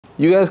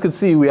You guys could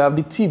see we have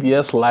the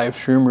TBS live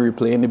stream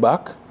replay in the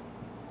back.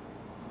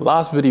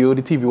 Last video,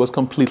 the TV was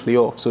completely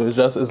off, so it's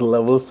just as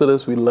levels to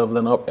this. We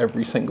leveling up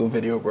every single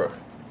video, bro.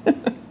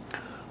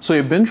 So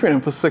you've been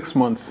training for 6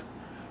 months.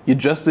 You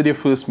just did your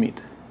first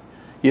meet.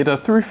 You hit a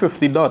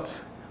 350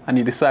 dots, and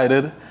you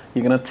decided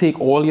you're gonna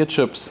take all your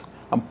chips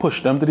and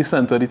push them to the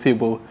center of the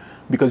table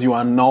because you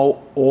are now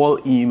all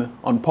in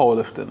on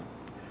powerlifting.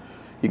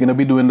 You're gonna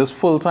be doing this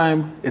full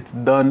time. It's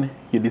done.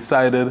 You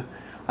decided,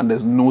 and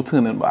there's no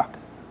turning back.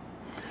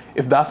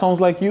 If that sounds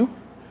like you,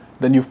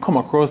 then you've come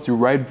across the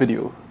right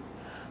video,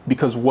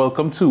 because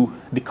welcome to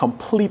the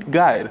complete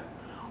guide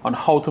on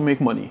how to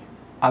make money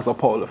as a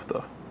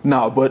powerlifter.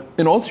 Now, but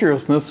in all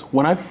seriousness,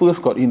 when I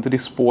first got into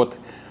this sport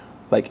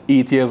like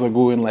 8 years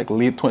ago in like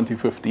late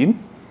 2015,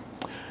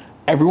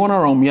 everyone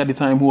around me at the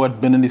time who had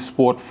been in this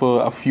sport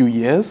for a few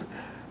years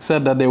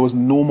said that there was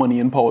no money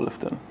in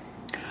powerlifting.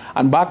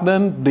 And back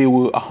then they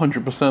were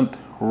 100%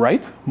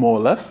 right, more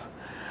or less.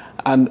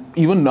 And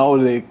even now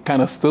they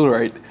kind of still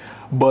right.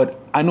 But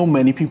I know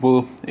many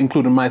people,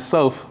 including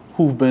myself,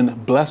 who've been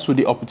blessed with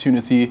the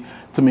opportunity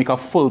to make a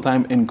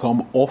full-time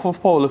income off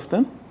of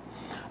powerlifting.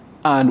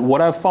 And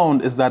what I've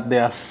found is that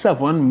there are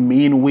 7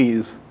 main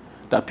ways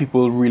that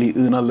people really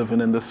earn a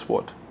living in this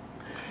sport.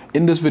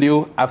 In this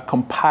video, I've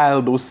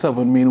compiled those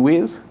 7 main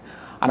ways,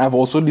 and I've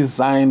also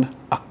designed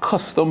a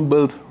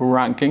custom-built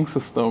ranking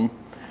system.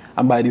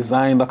 And by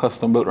design a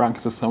custom-built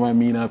ranking system, I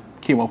mean I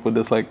came up with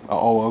this like an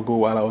hour ago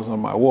while I was on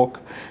my walk.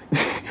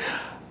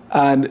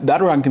 And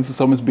that ranking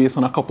system is based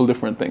on a couple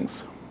different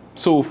things.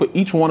 So for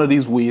each one of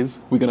these ways,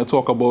 we're going to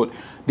talk about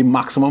the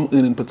maximum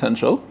earning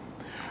potential.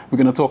 We're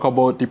going to talk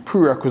about the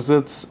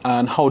prerequisites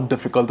and how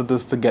difficult it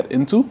is to get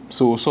into.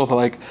 So sort of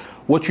like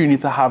what you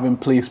need to have in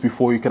place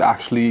before you could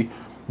actually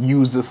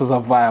use this as a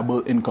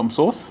viable income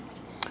source.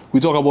 We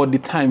talk about the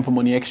time for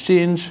money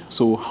exchange.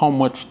 So how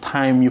much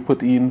time you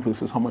put in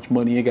versus how much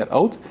money you get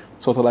out.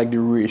 Sort of like the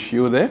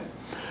ratio there.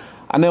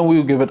 And then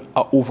we'll give it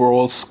an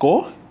overall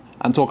score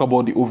and talk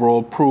about the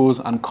overall pros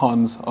and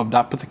cons of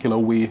that particular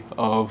way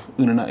of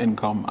earning an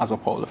income as a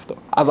powerlifter.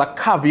 As a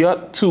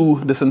caveat to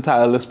this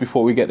entire list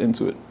before we get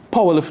into it,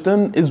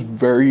 powerlifting is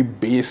very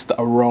based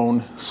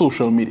around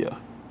social media,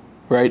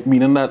 right?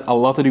 Meaning that a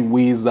lot of the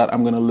ways that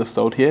I'm gonna list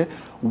out here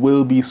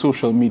will be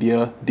social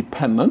media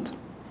dependent.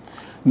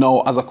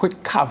 Now, as a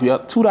quick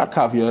caveat to that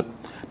caveat,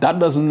 that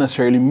doesn't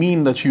necessarily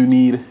mean that you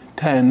need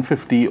 10,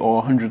 50, or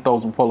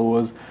 100,000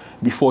 followers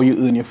before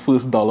you earn your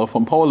first dollar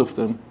from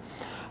powerlifting.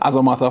 As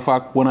a matter of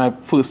fact, when I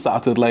first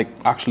started like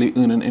actually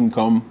earning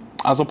income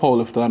as a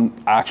powerlifter, and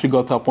I actually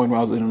got to a point where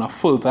I was earning a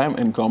full-time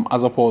income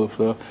as a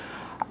powerlifter,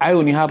 I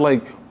only had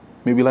like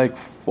maybe like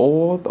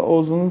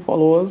 4,000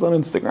 followers on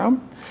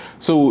Instagram.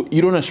 So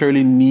you don't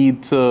necessarily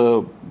need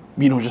to,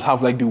 just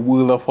have like the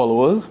world of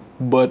followers,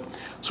 but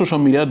social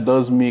media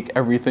does make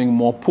everything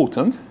more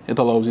potent. It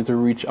allows you to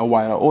reach a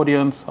wider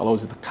audience,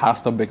 allows you to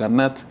cast a bigger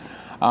net,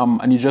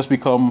 and you just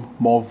become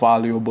more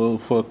valuable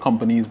for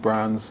companies,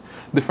 brands,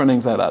 different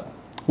things like that,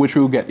 which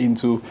we'll get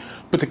into,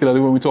 particularly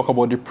when we talk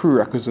about the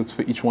prerequisites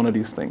for each one of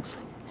these things.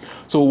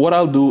 So what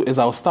I'll do is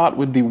I'll start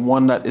with the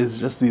one that is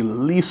just the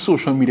least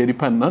social media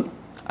dependent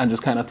and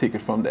just kind of take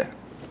it from there.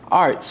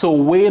 All right, so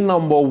way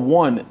number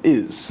 1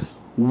 is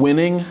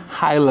winning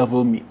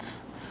high-level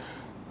meets.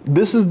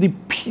 This is the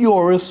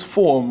purest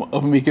form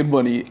of making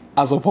money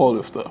as a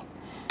powerlifter.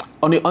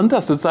 On the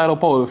untested side of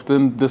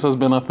powerlifting, this has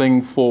been a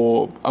thing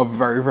for a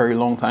very, very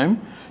long time.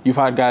 You've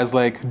had guys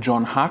like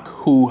John Hack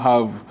who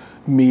have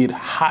made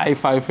high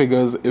 5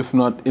 figures, if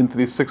not into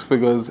the 6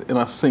 figures in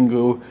a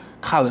single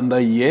calendar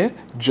year,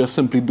 just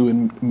simply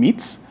doing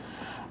meets.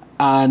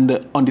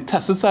 And on the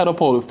tested side of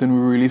powerlifting,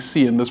 we're really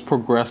seeing this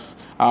progress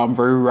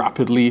very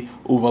rapidly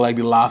over like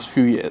the last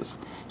few years.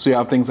 So you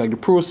have things like the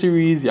Pro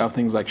Series, you have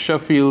things like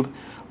Sheffield,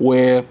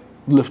 where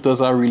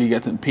lifters are really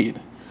getting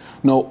paid.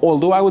 Now,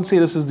 although I would say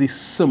this is the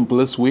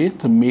simplest way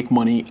to make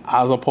money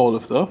as a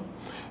powerlifter,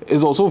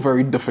 it's also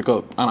very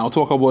difficult. And I'll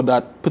talk about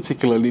that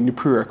particularly in the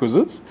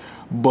prerequisites.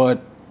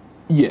 But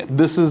yeah,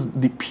 this is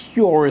the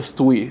purest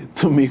way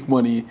to make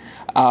money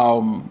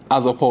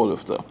as a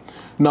powerlifter.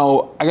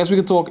 Now, I guess we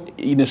could talk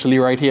initially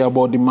right here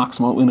about the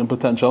maximum earning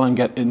potential and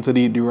get into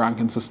the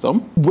ranking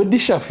system. With the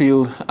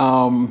Sheffield,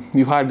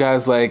 you've had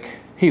guys like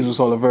Jesus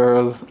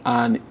Oliveras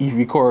and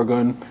Evie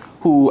Corrigan,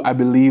 who I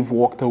believe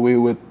walked away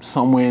with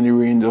somewhere in the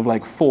range of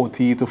like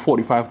 $40,000 to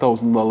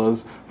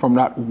 $45,000 from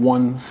that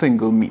one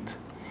single meet.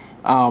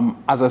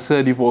 As I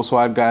said, you've also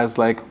had guys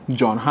like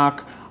John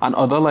Hack and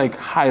other like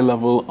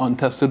high-level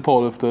untested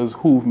powerlifters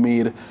who've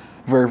made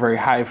very, very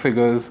high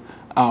figures,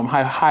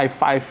 high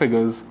 5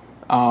 figures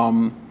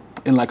in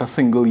like a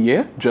single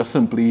year, just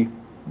simply,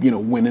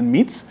 winning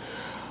meets.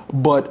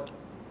 But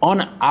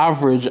on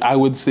average, I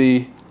would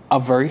say a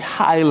very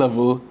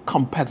high-level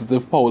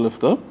competitive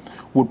powerlifter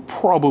would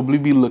probably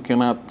be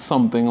looking at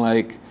something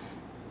like,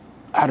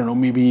 I don't know,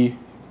 maybe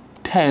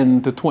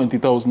 $10,000 to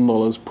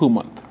 $20,000 per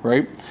month,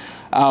 right?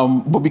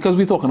 But because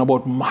we're talking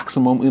about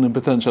maximum earning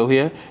potential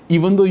here,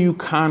 even though you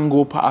can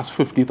go past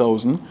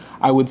 50,000,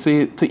 I would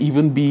say to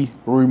even be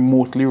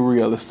remotely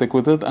realistic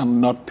with it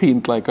and not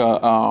paint like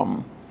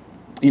a,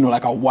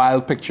 like a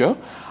wild picture,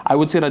 I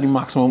would say that the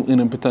maximum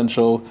earning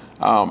potential,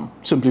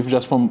 simply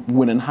just from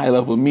winning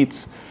high-level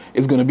meets,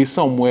 is going to be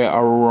somewhere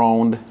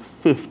around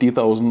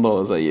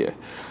 $50,000 a year.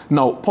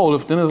 Now,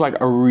 powerlifting is like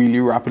a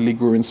really rapidly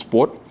growing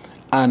sport,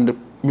 and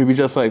maybe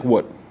just like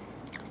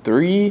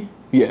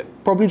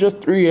probably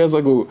just 3 years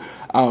ago,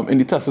 in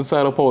the tested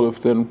side of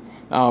powerlifting,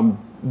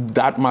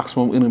 that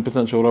maximum earning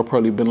potential would have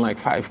probably been like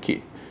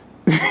 5K.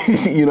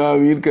 You know what I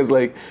mean? Because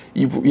like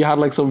you had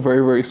like some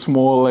very, very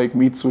small like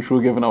meets which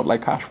were giving out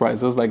like cash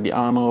prizes, like the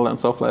Arnold and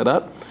stuff like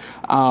that.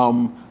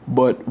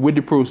 But with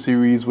the Pro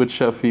Series, with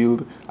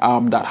Sheffield,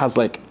 that has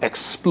like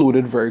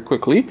exploded very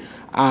quickly,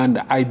 and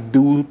I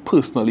do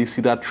personally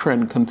see that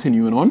trend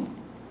continuing on.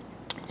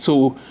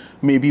 So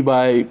maybe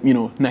by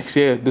next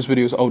year, this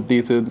video is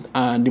outdated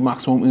and the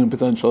maximum earning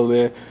potential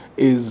there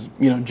is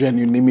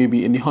genuinely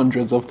maybe in the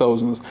hundreds of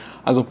thousands,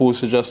 as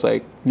opposed to just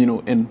like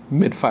in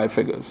mid 5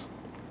 figures.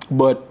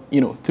 But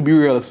to be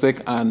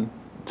realistic and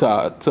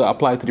to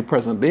apply to the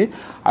present day,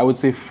 I would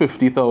say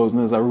 50,000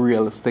 is a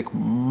realistic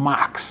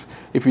max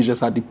if you're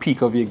just at the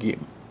peak of your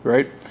game,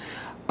 right?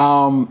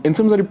 In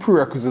terms of the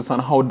prerequisites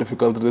and how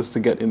difficult it is to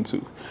get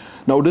into.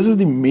 Now, this is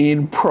the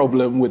main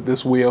problem with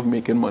this way of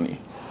making money.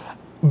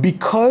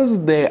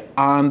 Because there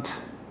aren't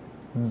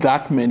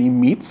that many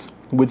meets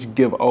which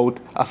give out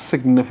a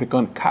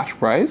significant cash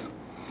prize,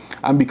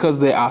 and because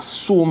there are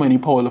so many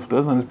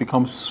powerlifters and it's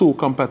become so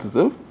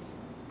competitive,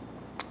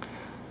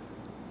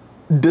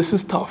 this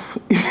is tough.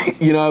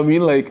 You know what I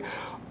mean? Like,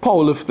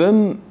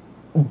 powerlifting,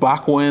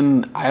 back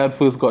when I had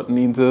first gotten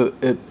into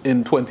it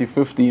in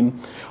 2015,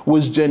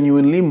 was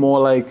genuinely more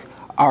like,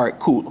 all right,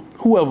 cool.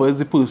 Whoever is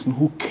the person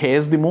who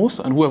cares the most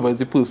and whoever is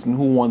the person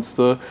who wants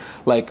to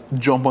like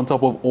jump on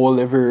top of all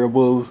their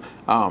variables,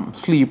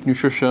 sleep,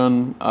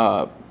 nutrition,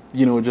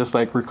 just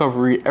like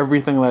recovery,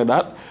 everything like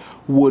that,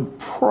 would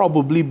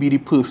probably be the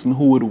person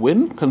who would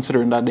win,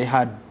 considering that they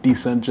had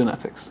decent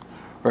genetics,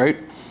 right?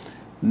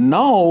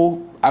 Now,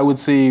 I would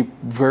say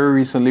very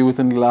recently,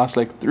 within the last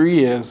like 3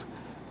 years,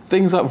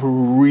 things have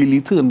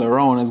really turned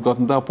around. It's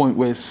gotten to a point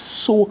where it's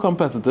so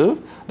competitive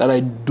that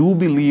I do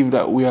believe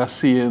that we are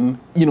seeing,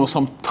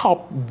 some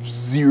top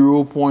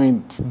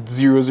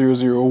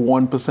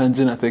 0.0001%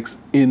 genetics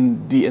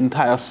in the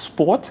entire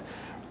sport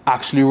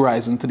actually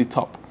rising to the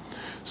top.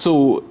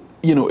 So,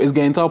 it's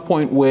getting to a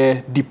point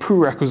where the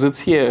prerequisites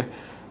here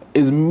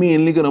is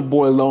mainly going to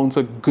boil down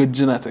to good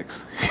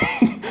genetics.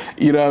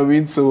 You know what I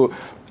mean? So,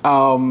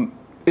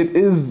 it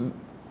is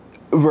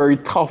very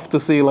tough to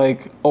say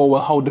like, oh,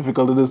 well, how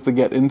difficult it is to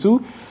get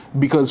into,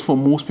 because for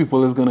most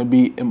people it's going to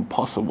be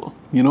impossible,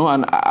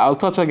 and I'll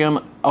touch again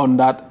on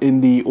that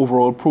in the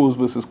overall pros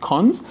versus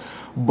cons.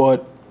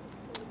 But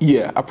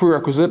yeah, a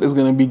prerequisite is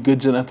going to be good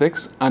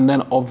genetics, and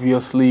then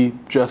obviously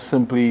just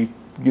simply,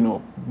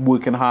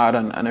 working hard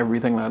and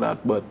everything like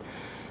that. But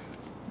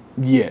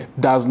yeah,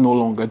 that's no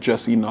longer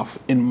just enough,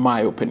 in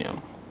my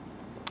opinion.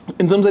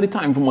 In terms of the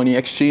time for money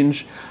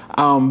exchange,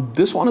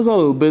 this one is a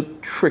little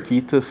bit tricky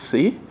to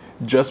say,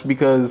 just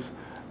because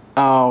it's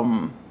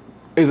an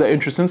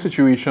interesting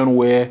situation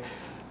where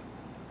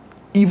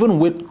even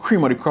with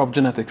cream of the crop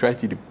genetics,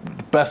 right, you're the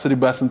best of the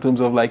best in terms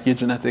of like your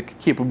genetic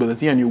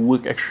capability and you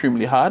work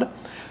extremely hard,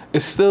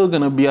 it's still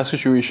going to be a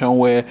situation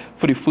where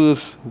for the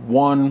first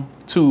 1,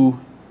 2,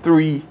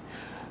 3,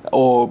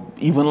 or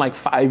even like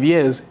 5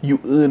 years, you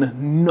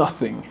earn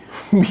nothing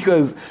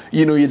because,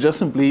 you just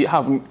simply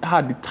haven't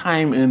had the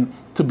time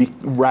to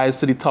rise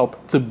to the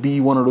top, to be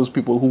one of those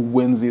people who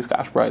wins these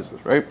cash prizes,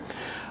 right?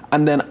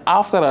 And then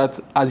after that,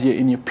 as you're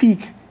in your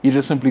peak, you're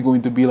just simply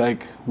going to be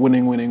like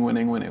winning.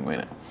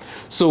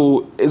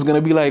 So it's going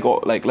to be like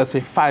let's say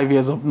 5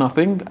 years of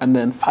nothing and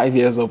then 5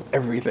 years of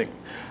everything.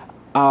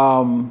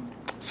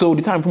 So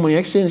the time for money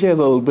exchange here is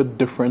a little bit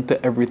different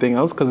to everything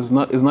else, because it's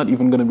not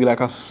even going to be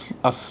like a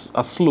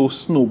slow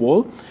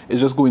snowball.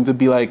 It's just going to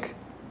be like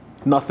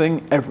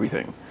nothing,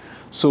 everything.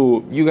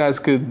 So you guys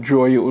could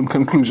draw your own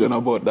conclusion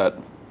about that.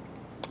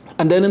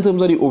 And then in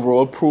terms of the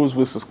overall pros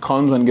versus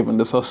cons and giving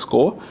this a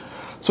score,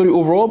 so the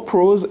overall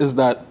pros is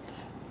that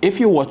if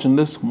you're watching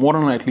this, more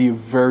than likely you're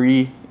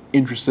very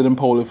interested in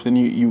powerlifting,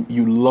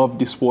 you love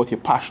the sport, you're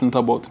passionate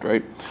about it,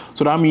 right?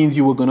 So that means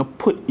you were going to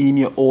put in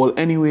your all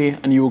anyway,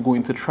 and you were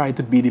going to try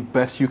to be the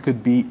best you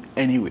could be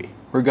anyway,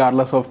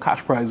 regardless of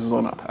cash prizes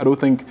or not. I don't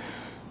think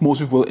most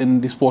people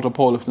in the sport of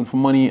powerlifting for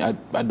money, I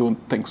don't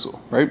think so,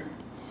 right?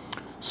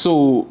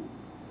 So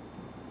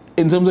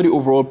in terms of the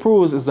overall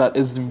pros, is that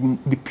it's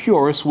the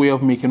purest way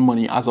of making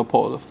money as a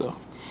powerlifter.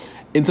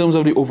 In terms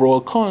of the overall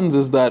cons,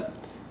 is that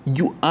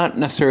you aren't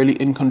necessarily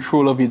in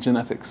control of your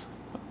genetics,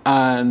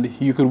 and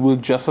you could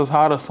work just as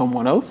hard as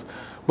someone else,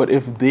 but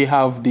if they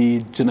have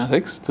the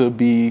genetics to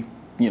be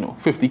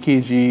 50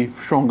 kg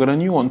stronger than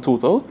you on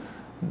total,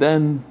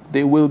 then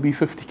they will be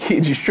 50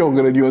 kg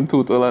stronger than you on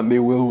total and they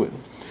will win.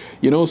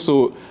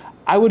 So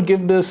I would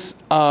give this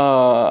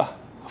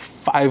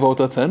 5 out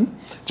of 10,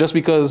 just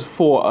because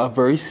for a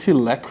very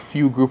select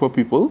few group of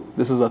people,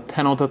 this is a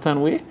 10 out of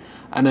 10 way.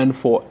 And then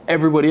for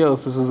everybody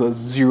else, this is a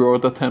 0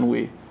 out of 10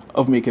 way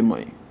of making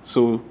money.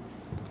 So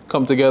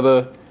come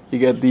together, you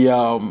get the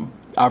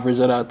average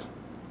of that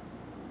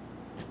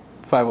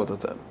 5 out of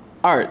 10.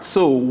 All right,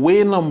 so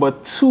way number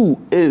 2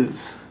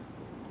 is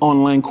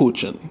online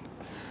coaching.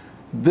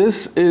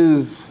 This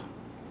is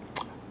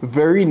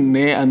very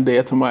near and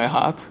dear to my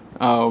heart.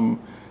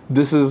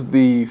 This is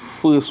the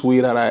first way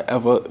that I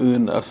ever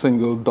earned a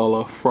single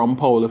dollar from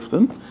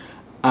powerlifting.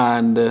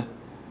 And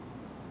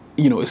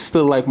you know, it's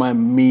still like my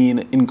main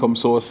income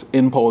source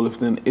in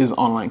powerlifting is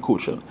online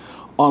coaching.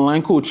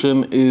 Online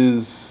coaching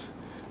is,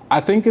 I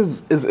think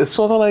is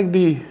sort of like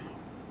the,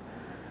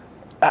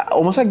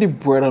 almost like the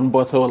bread and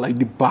butter, or like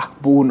the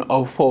backbone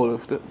of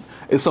powerlifting.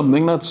 It's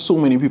something that so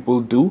many people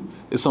do.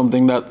 It's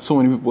something that so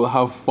many people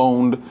have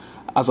found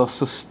as a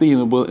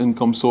sustainable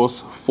income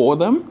source for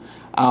them.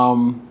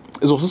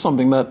 It's also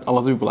something that a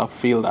lot of people have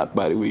failed at,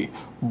 by the way.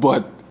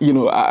 But, you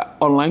know,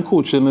 online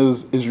coaching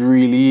is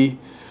really,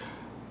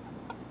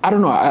 I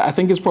don't know, I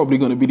think it's probably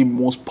going to be the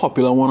most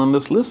popular one on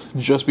this list,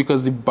 just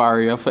because the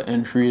barrier for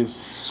entry is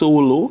so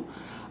low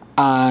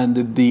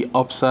and the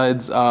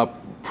upsides are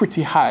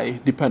pretty high,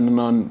 depending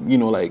on, you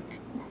know, like,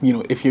 you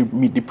know, if you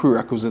meet the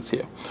prerequisites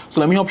here. So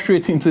let me hop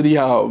straight into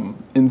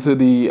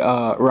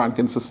the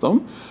ranking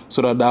system,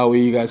 so that way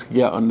you guys can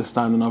get an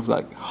understanding of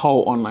like how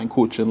online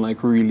coaching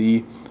like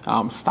really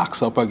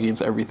stacks up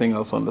against everything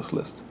else on this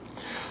list.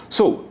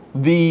 So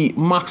the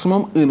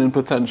maximum earning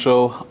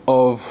potential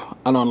of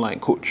an online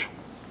coach.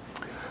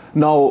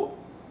 Now,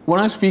 when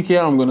I speak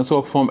here, I'm going to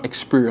talk from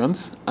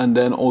experience, and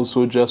then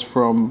also just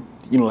from,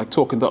 you know, like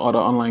talking to other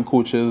online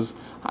coaches,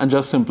 and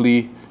just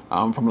simply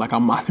from like a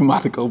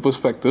mathematical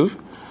perspective.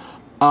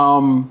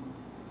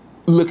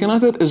 Looking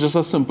at it is just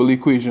a simple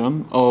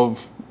equation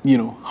of, you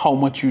know, how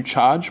much you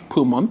charge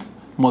per month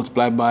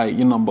multiplied by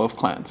your number of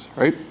clients,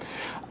 right?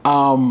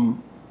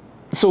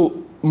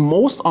 So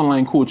most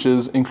online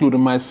coaches,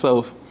 including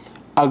myself,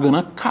 are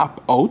gonna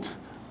cap out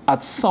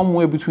at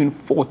somewhere between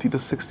 40 to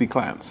 60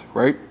 clients,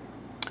 right?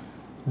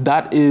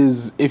 That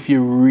is, if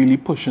you're really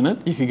pushing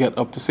it, you can get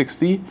up to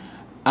 60,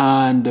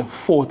 and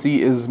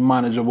 40 is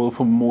manageable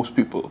for most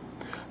people.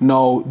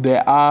 Now,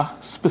 there are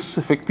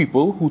specific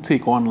people who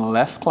take on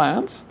less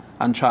clients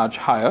and charge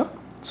higher.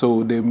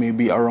 So they may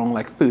be around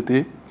like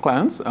 30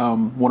 clients,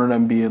 one of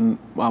them being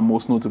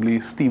most notably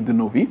Steve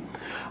DeNovi.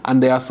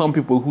 And there are some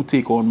people who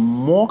take on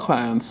more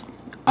clients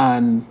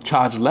and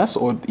charge less,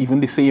 or even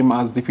the same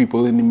as the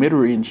people in the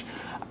mid-range.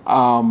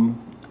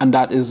 And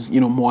that is,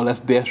 you know, more or less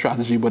their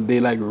strategy, but they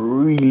like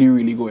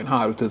really going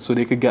hard with it. So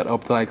they could get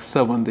up to like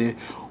 70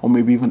 or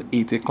maybe even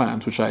 80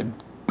 clients, which I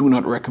do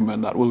not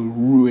recommend. That will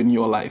ruin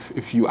your life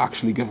if you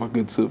actually give a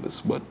good service.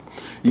 But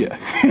yeah,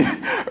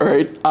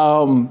 right.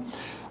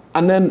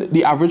 And then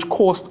the average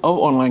cost of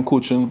online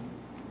coaching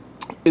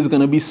is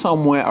going to be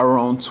somewhere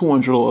around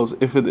 $200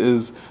 if it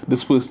is,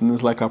 this person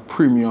is like a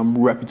premium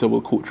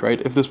reputable coach,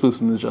 right? If this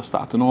person is just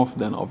starting off,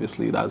 then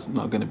obviously that's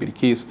not going to be the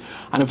case.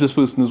 And if this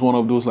person is one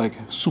of those like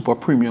super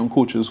premium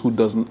coaches who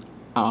doesn't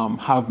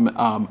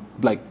have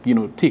like, you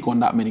know, take on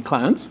that many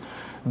clients,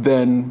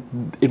 then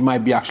it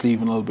might be actually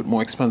even a little bit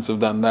more expensive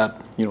than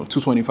that, you know,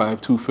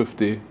 $225,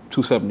 $250,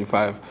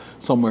 $275,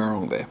 somewhere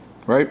around there,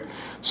 right?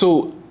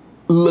 So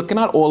looking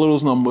at all of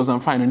those numbers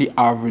and finding the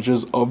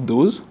averages of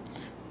those,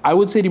 I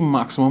would say the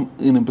maximum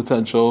earning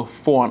potential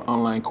for an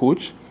online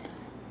coach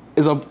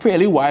is a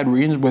fairly wide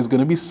range, but it's going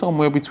to be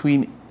somewhere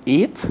between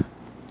 $8,000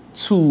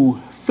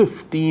 to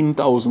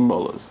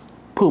 $15,000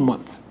 per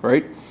month,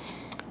 right?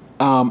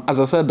 As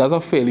I said, that's a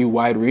fairly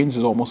wide range.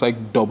 It's almost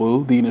like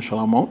double the initial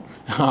amount,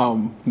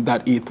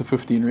 that 8 to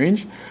 15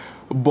 range.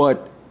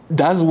 But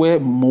that's where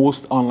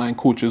most online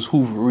coaches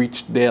who've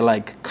reached their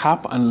like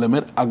cap and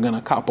limit are going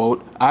to cap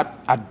out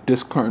at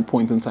this current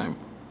point in time.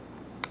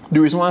 The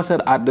reason why I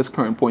said at this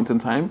current point in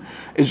time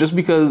is just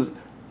because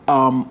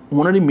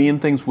one of the main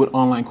things with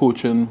online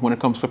coaching when it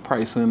comes to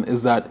pricing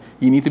is that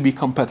you need to be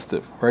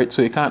competitive, right?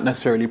 So you can't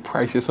necessarily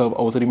price yourself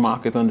out of the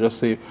market and just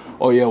say,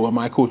 oh yeah, well,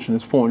 my coaching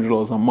is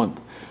 $400 a month,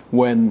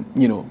 when,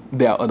 you know,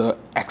 there are other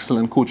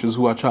excellent coaches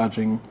who are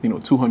charging, you know,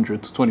 $200,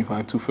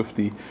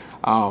 $225,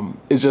 $250.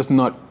 It's just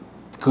not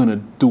gonna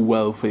do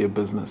well for your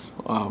business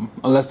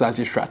unless that's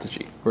your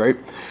strategy, right?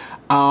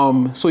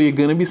 So you're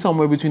gonna be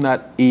somewhere between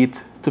that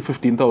 $8,000 to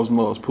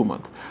 $15,000 per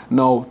month.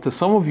 Now, to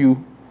some of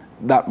you,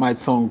 that might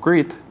sound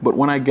great, but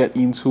when I get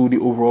into the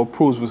overall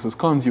pros versus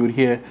cons, you would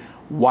hear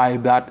why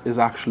that is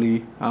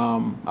actually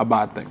a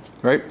bad thing,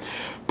 right?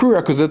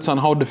 Prerequisites and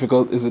how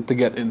difficult is it to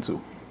get into.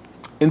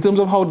 In terms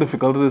of how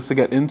difficult it is to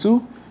get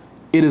into,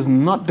 it is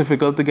not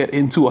difficult to get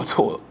into at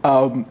all.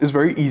 It's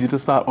very easy to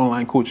start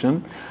online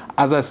coaching.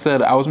 As I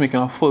said, I was making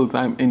a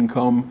full-time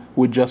income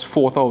with just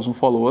 4,000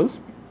 followers.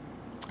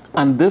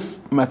 And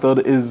this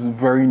method is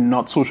very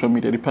not social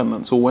media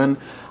dependent. So when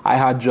I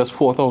had just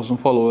 4,000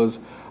 followers,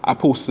 I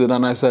posted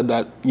and I said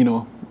that, you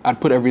know, I'd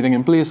put everything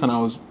in place and I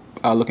was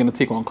looking to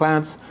take on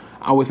clients.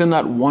 And within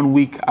that 1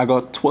 week, I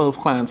got 12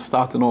 clients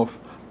starting off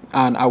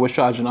and I was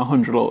charging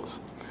 $100.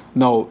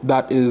 Now,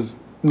 that is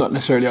not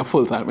necessarily a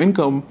full-time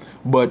income,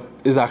 but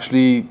is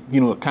actually, you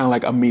know, kind of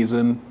like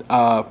amazing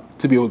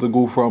to be able to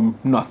go from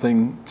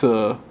nothing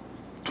to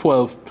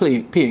 12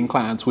 paying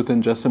clients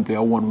within just simply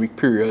a 1 week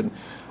period.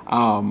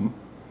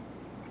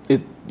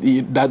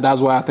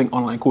 That's why I think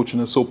online coaching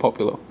is so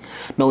popular.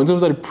 Now, in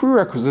terms of the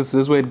prerequisites,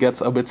 this is where it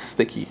gets a bit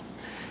sticky.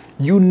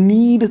 You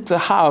need to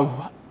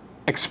have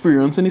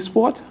experience in the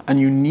sport, and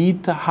you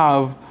need to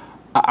have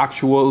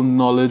actual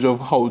knowledge of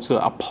how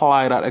to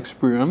apply that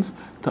experience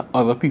to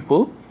other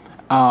people,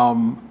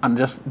 and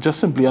just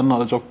simply a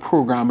knowledge of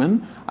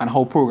programming and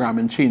how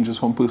programming changes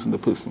from person to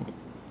person.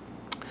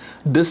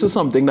 This is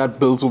something that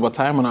builds over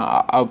time, and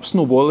I'll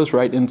snowball this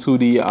right into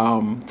the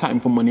time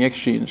for money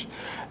exchange.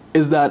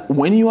 Is that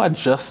when you are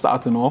just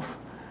starting off,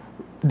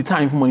 the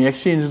time for money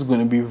exchange is going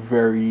to be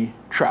very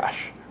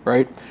trash,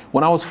 right?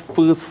 When I was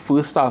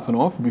first starting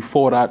off,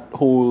 before that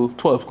whole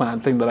 12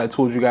 client thing that I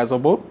told you guys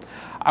about,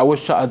 I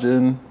was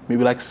charging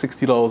maybe like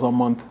 $60 a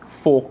month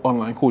for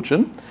online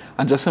coaching,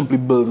 and just simply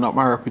building up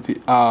my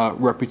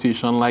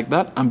reputation like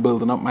that, and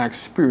building up my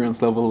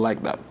experience level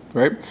like that,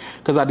 right?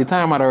 Because at the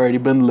time I'd already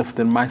been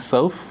lifting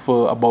myself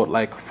for about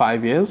like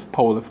 5 years,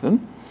 powerlifting.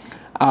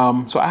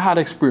 So I had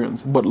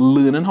experience, but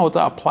learning how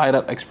to apply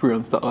that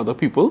experience to other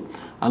people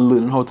and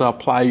learning how to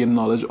apply your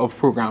knowledge of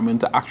programming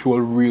to actual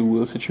real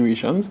world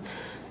situations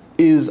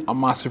is a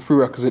massive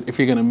prerequisite if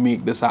you're going to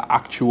make this an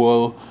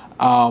actual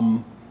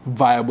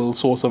viable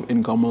source of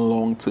income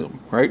long term,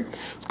 right?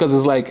 Because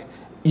it's like,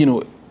 you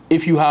know,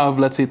 if you have,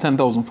 let's say,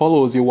 10,000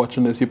 followers, you're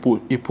watching this, you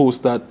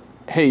post that,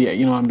 hey, yeah,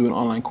 you know, I'm doing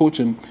online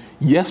coaching.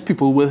 Yes,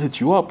 people will hit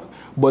you up,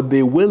 but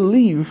they will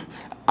leave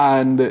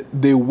and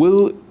they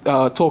will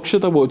talk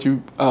shit about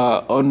you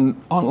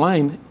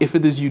online if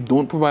it is you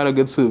don't provide a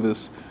good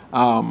service.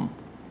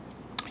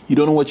 You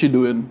don't know what you're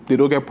doing, they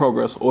don't get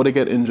progress, or they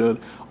get injured,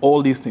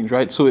 all these things,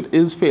 right? So it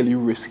is fairly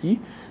risky,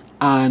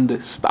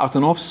 and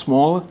starting off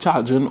small,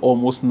 charging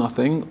almost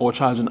nothing or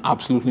charging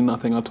absolutely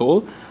nothing at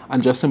all,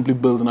 and just simply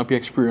building up your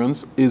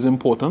experience is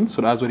important.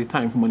 So that's where the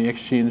time for money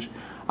exchange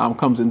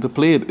comes into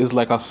play. It is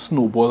like a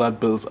snowball that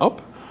builds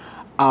up.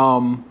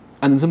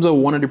 And in terms of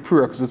one of the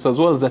prerequisites as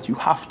well is that you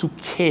have to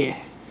care,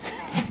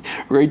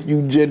 right?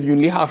 You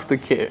genuinely have to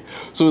care.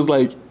 So it's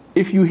like,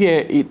 if you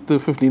hear $8,000 to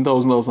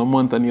 $15,000 a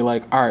month and you're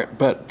like, all right,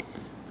 but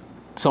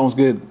sounds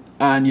good,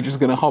 and you're just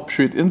gonna hop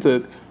straight into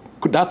it,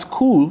 that's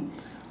cool.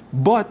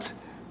 But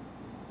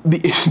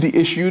the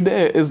issue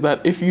there is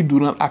that if you do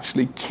not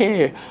actually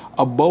care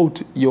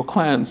about your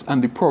clients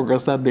and the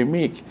progress that they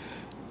make,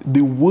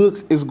 the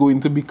work is going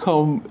to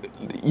become,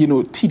 you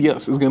know,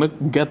 tedious. It's going to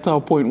get to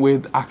a point where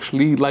it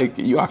actually, like,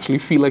 you actually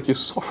feel like you're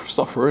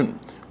suffering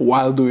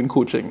while doing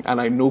coaching.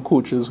 And I know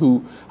coaches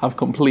who have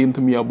complained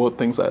to me about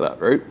things like that,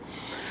 right?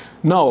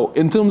 Now,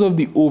 in terms of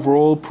the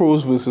overall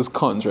pros versus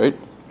cons, right?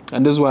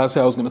 And this is why I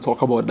say I was going to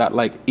talk about that,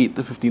 like $8,000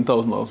 to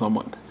 $15,000 a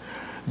month.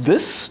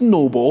 This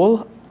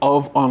snowball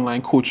of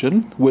online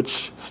coaching,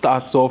 which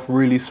starts off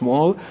really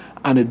small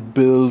and it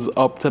builds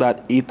up to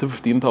that $8,000 to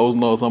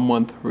 $15,000 a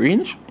month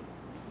range,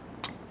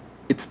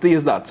 it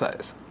stays that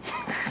size.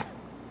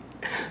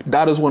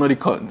 That is one of the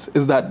cons,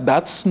 is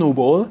that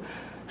snowball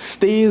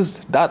stays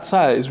that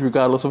size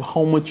regardless of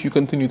how much you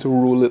continue to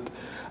roll it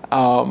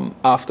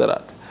after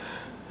that.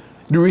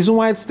 The reason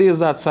why it stays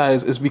that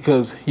size is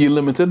because you're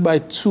limited by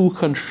two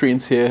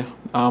constraints here,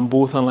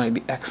 both on like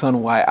the X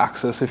and Y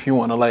axis, if you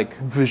want to like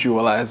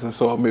visualize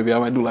this, or maybe I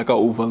might do like an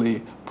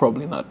overlay,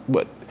 probably not,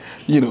 but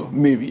you know,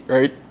 maybe,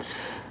 right?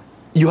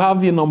 You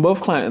have the number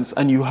of clients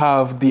and you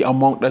have the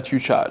amount that you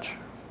charge.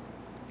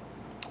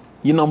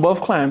 Your number of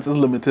clients is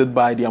limited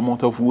by the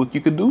amount of work you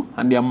could do,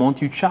 and the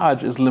amount you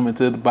charge is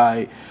limited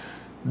by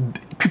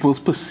people's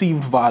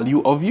perceived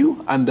value of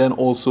you, and then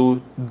also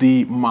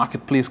the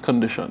marketplace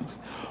conditions.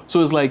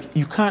 So it's like,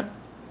 you can't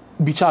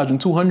be charging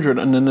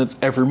 $200 and then it's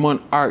every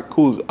month, all right,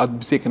 cool, I'd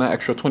be taking that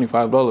extra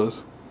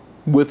 $25.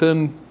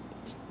 Within,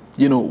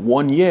 you know,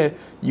 1 year,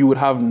 you would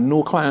have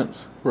no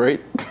clients, right?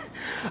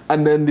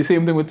 And then the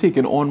same thing with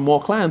taking on more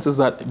clients is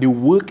that the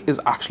work is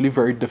actually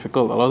very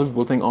difficult. A lot of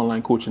people think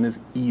online coaching is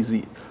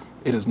easy.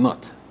 It is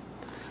not.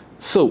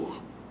 So,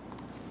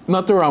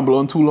 not to ramble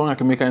on too long, I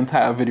can make an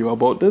entire video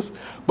about this,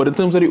 but in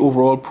terms of the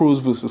overall pros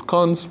versus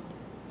cons,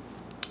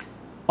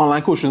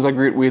 online coaching is a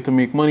great way to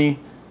make money.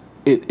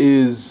 It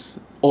is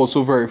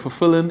also very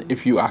fulfilling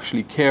if you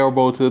actually care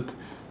about it.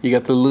 You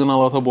get to learn a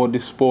lot about the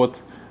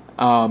sport.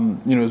 You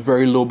know, it's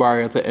very low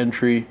barrier to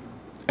entry,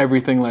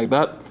 everything like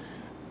that.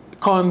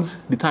 Cons,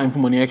 the time for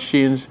money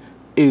exchange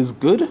is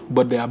good,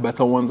 but there are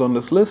better ones on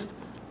this list.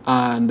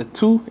 And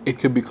two, it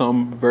could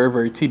become very,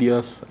 very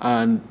tedious,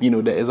 and you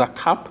know, there is a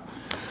cap.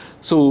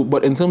 So,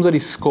 but in terms of the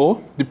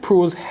score, the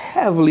pros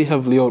heavily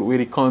outweigh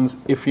the cons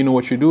if you know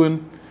what you're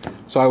doing.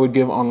 So I would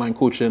give online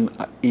coaching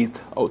an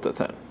 8 out of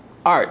 10.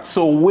 All right,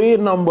 so way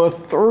number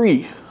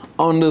 3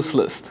 on this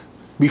list.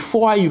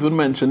 Before I even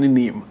mention the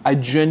name, I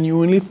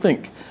genuinely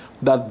think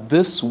that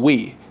this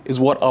way is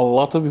what a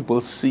lot of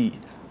people see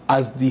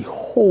as the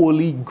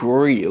holy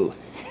grail.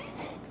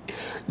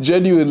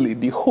 Genuinely,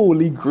 the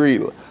holy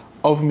grail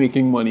of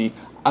making money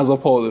as a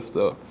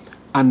powerlifter,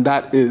 and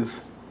that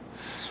is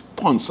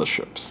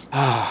sponsorships.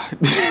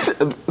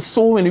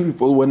 So many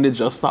people, when they're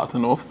just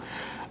starting off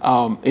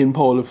in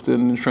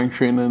powerlifting, strength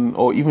training,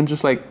 or even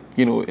just like,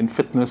 you know, in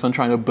fitness and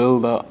trying to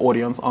build an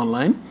audience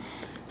online,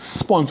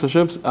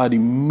 sponsorships are the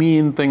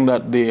main thing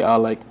that they are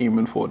like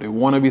aiming for. They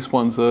want to be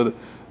sponsored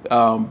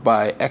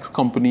by X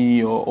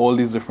company or all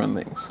these different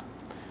things.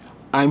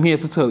 I'm here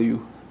to tell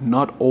you,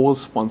 not all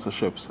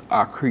sponsorships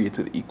are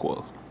created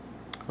equal,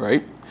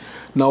 right?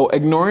 Now,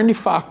 ignoring the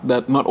fact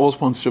that not all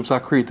sponsorships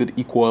are created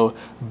equal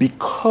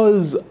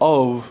because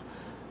of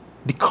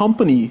the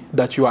company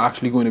that you are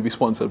actually going to be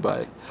sponsored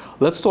by,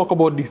 let's talk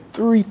about the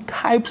 3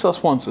 types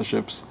of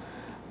sponsorships,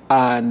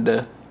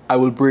 and I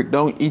will break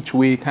down each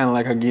way kind of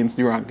like against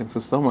the ranking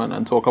system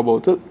and talk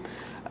about it.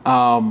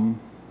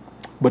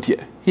 But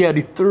yeah, here are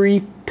the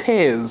 3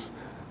 tiers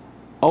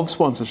of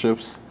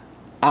sponsorships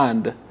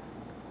and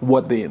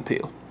what they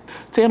entail.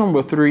 Tier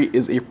number 3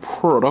 is a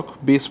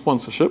product-based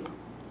sponsorship.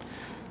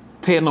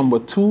 Tier number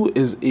 2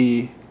 is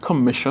a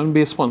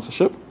commission-based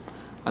sponsorship.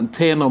 And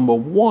tier number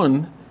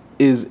 1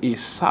 is a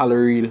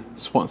salaried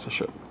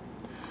sponsorship.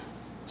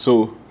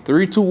 So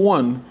 3, 2,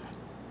 1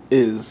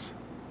 is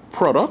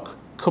product,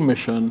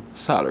 commission,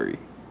 salary.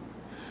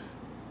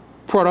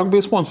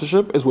 Product-based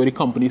sponsorship is where the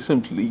company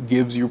simply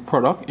gives you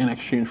product in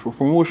exchange for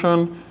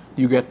promotion.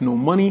 You get no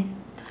money.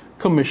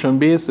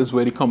 Commission-based is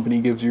where the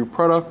company gives you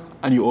product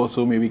and you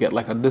also maybe get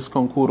like a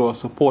discount code or a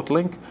support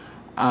link,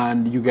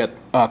 and you get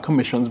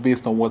commissions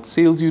based on what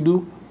sales you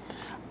do.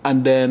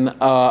 And then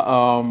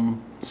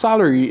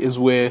salary is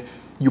where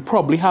you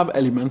probably have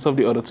elements of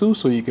the other two,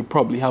 so you could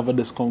probably have a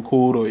discount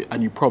code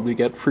and you probably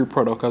get free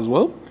product as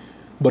well.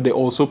 But they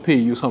also pay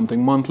you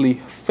something monthly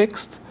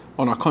fixed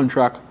on a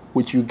contract,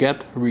 which you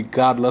get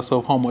regardless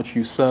of how much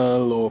you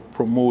sell or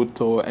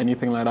promote or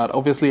anything like that.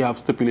 Obviously, you have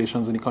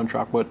stipulations in the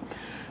contract, but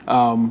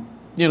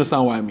you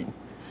understand what I mean.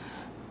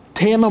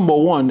 Tier number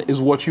 1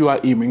 is what you are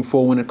aiming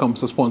for when it comes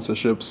to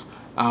sponsorships.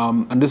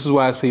 And this is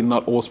why I say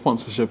not all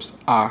sponsorships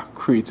are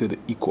created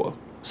equal.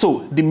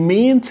 So the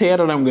main tier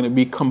that I'm going to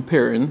be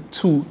comparing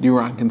to the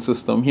ranking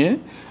system here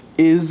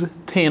is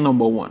tier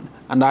number 1,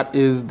 and that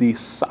is the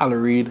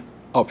salaried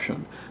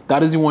option.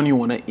 That is the one you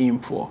want to aim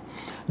for.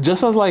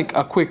 Just as like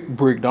a quick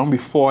breakdown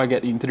before I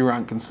get into the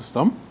ranking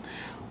system,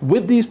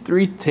 with these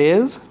 3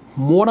 tiers,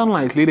 more than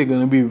likely they're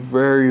going to be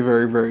very,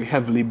 very, very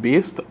heavily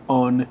based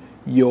on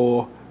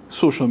your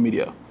social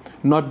media.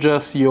 Not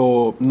just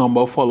your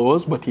number of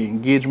followers, but your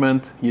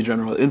engagement, your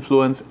general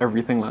influence,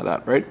 everything like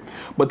that, right?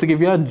 But to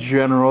give you a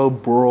general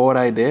broad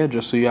idea,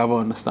 just so you have an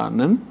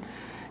understanding,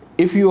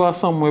 if you are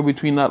somewhere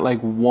between that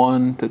like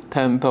 1 to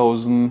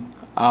 10,000,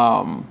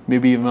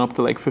 maybe even up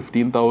to like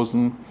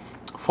 15,000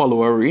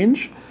 follower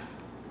range,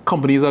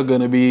 companies are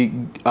going to be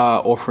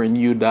offering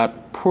you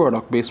that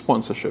product-based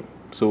sponsorship.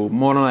 So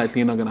more than likely,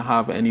 you're not going to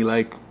have any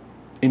like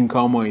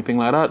income or anything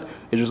like that.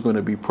 It's just going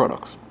to be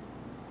products.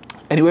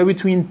 Anywhere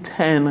between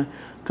 10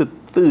 to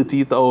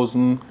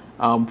 30,000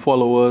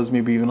 followers,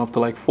 maybe even up to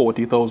like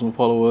 40,000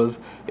 followers,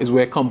 is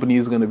where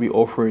companies are going to be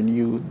offering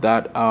you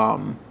that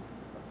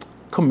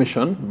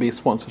commission-based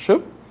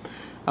sponsorship.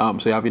 So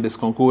you have your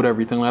discount code,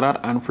 everything like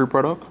that, and free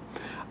product.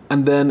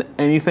 And then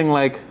anything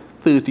like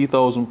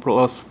 30,000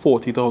 plus,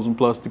 40,000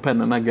 plus,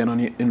 depending again on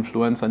your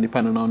influence and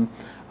depending on,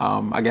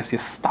 I guess, your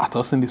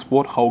status in the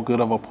sport, how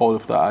good of a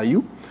powerlifter are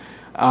you,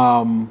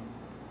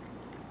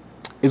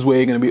 is where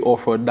you're going to be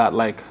offered that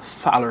like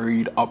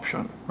salaried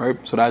option, right?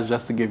 So that's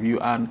just to give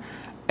you an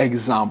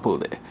example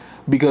there.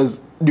 Because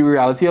the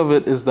reality of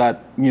it is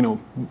that, you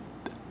know,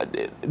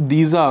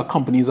 these are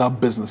companies are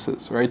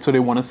businesses, right? So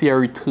they want to see a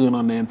return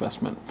on their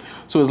investment.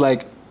 So it's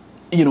like,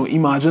 you know,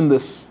 imagine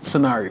this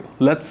scenario.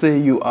 Let's say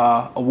you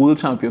are a world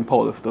champion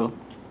powerlifter,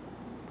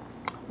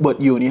 but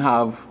you only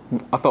have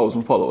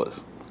 1,000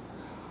 followers.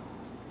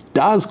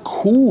 That's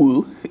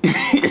cool.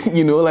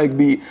 You know, like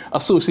the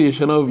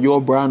association of your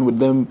brand with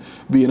them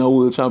being a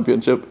world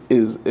championship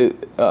is,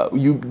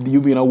 you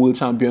being a world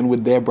champion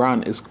with their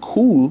brand is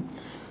cool,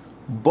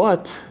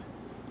 but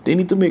they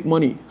need to make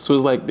money. So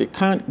it's like they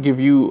can't give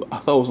you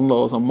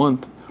 $1,000 a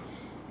month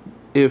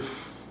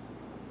if,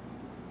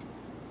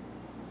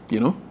 you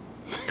know.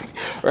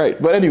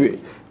 Right, but anyway,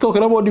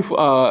 talking about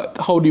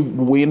the, how the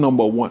way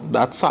number 1,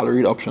 that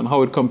salaried option,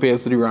 how it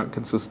compares to the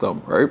ranking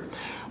system, right?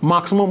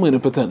 Maximum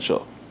earning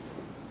potential.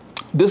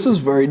 This is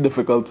very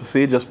difficult to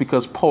say just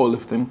because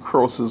powerlifting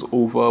crosses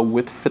over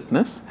with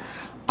fitness,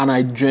 and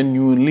I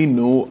genuinely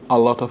know a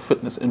lot of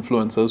fitness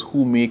influencers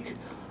who make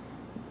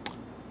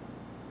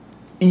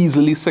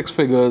easily 6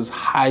 figures,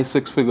 high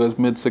 6 figures,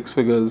 mid 6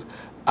 figures,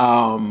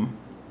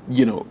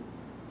 you know,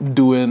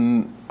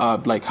 doing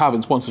like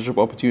having sponsorship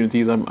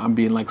opportunities and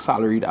being like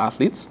salaried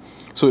athletes.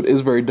 So it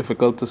is very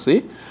difficult to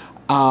say.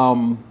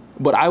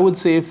 But I would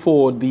say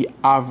for the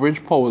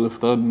average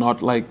powerlifter,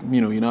 not like,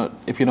 you know,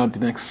 if you're not the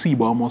next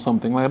C-bomb or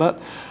something like that,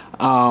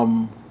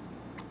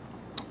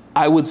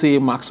 I would say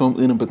maximum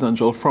earning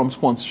potential from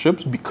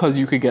sponsorships, because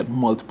you could get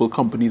multiple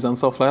companies and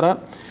stuff like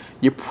that,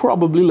 you're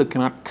probably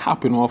looking at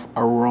capping off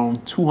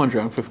around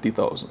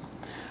 250,000.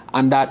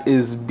 And that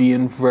is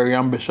being very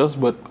ambitious,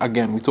 but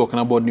again, we're talking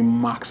about the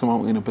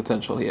maximum earning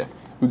potential here.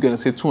 We're gonna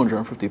say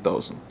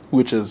 250,000,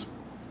 which is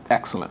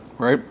excellent,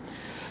 right?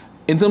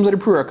 In terms of the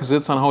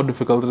prerequisites and how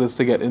difficult it is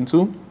to get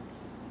into,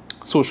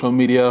 social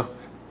media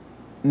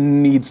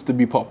needs to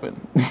be popping.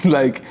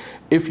 Like,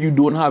 if you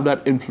don't have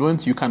that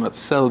influence, you cannot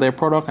sell their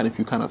product, and if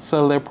you cannot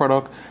sell their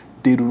product,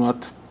 they do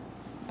not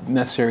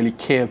necessarily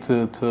care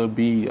to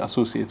be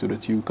associated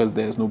with you because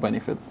there's no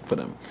benefit for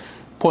them.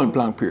 Point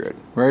blank period,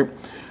 right?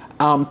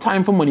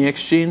 Time for money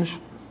exchange.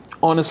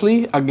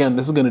 Honestly, again,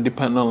 this is going to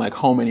depend on like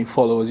how many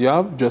followers you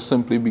have, just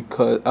simply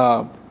because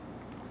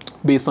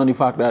based on the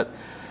fact that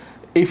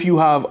if you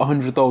have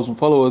 100,000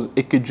 followers,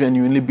 it could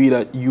genuinely be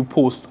that you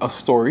post a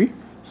story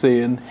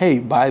saying, hey,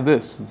 buy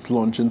this, it's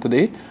launching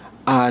today,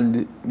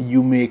 and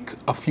you make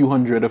a few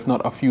hundred, if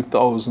not a few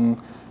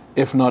thousand,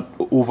 if not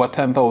over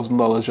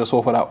 $10,000 just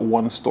off of that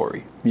one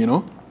story, you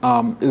know?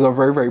 It's a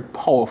very, very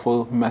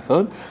powerful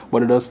method,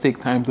 but it does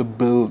take time to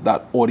build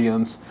that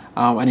audience,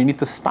 and you need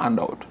to stand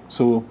out.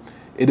 So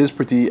it is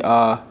pretty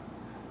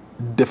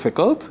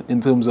difficult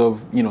in terms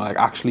of, you know, like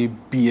actually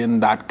being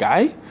that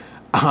guy.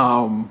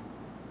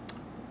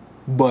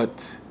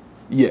 But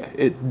yeah,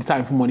 the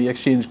time for money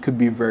exchange could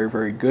be very,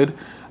 very good.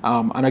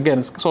 And again,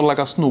 it's sort of like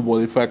a snowball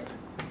effect.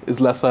 It's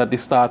lesser at the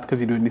start because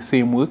you're doing the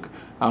same work,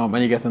 and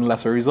you're getting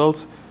lesser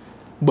results.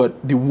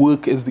 But the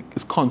work is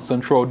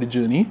constant throughout the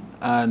journey,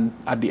 and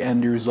at the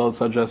end, the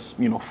results are just,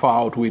 you know,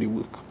 far outweigh the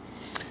work.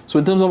 So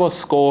in terms of a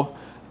score,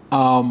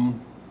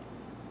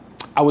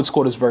 I would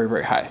score this very,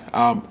 very high.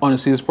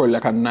 Honestly, it's probably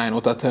like a 9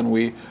 out of 10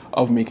 way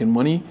of making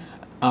money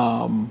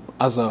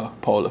as a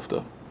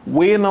powerlifter.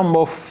 Way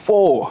number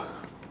 4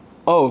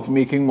 of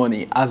making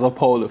money as a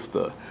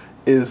powerlifter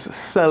is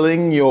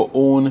selling your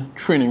own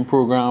training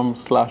program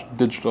 /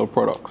 digital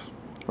products,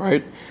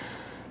 right?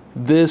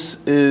 This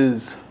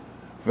is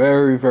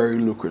very, very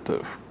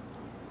lucrative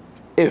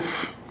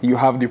if you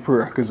have the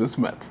prerequisites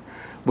met.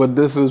 But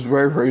this is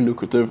very, very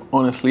lucrative.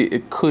 Honestly,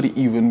 it could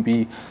even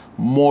be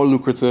more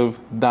lucrative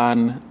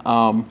than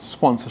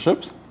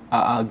sponsorships.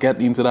 I'll get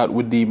into that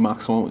with the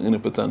maximum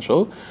earning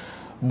potential,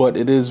 but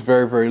it is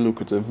very, very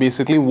lucrative.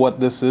 Basically, what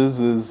this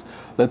is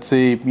let's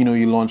say, you know,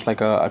 you launch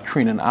like a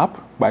training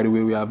app. By the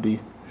way, we have the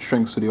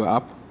Strength Studio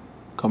app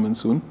coming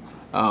soon.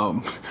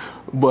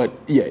 But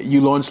yeah,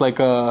 you launch like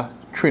a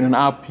training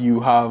app, you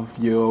have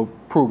your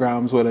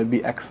programs, whether it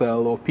be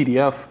Excel or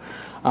PDF.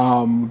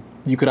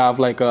 You could have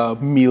like a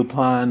meal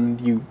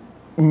plan,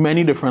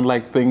 many different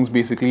like things.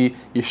 Basically,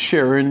 you're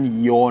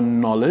sharing your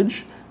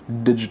knowledge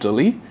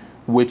digitally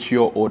with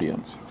your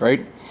audience,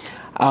 right?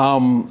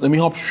 Let me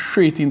hop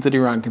straight into the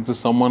ranking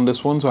system on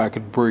this one so I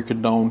could break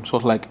it down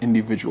sort of like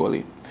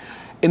individually.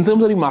 In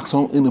terms of the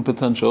maximum earning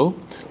potential,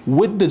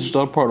 with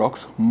digital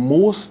products,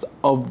 most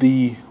of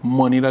the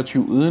money that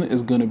you earn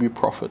is going to be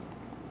profit.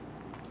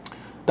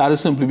 That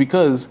is simply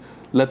because,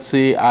 let's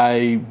say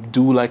I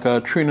do like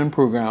a training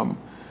program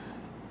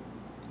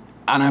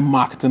and I'm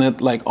marketing it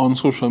like on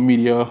social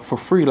media for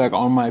free, like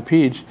on my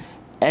page.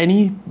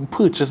 Any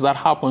purchase that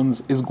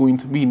happens is going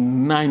to be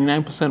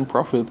 99%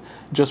 profit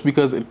just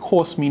because it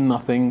costs me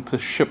nothing to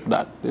ship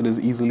that. It is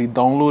easily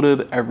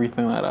downloaded,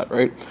 everything like that,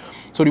 right?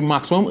 So the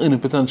maximum earning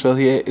potential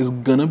here is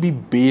gonna be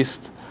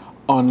based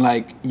on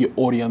like your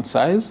audience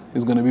size.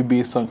 It's gonna be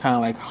based on kind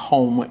of like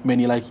how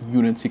many like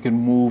units you can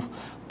move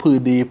per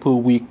day, per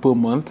week, per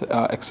month,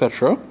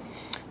 etc.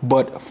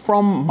 But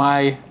from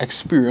my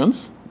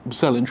experience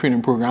selling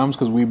training programs,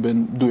 because we've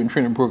been doing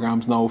training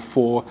programs now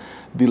for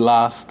the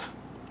last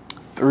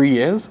 3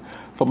 years,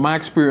 from my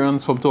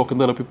experience, from talking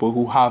to other people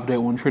who have their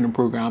own training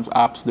programs,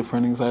 apps,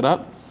 different things like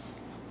that,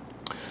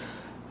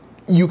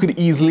 you could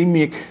easily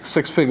make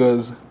 6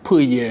 figures per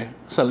year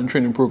selling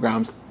training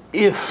programs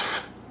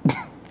if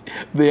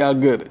they are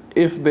good,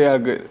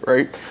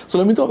 right? So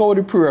let me talk about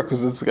the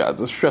prerequisites,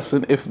 guys. I'm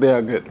stressing if they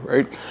are good,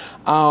 right?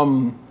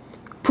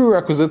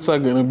 Prerequisites are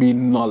going to be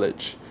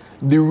knowledge.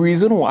 The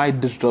reason why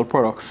digital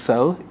products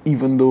sell,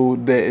 even though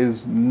there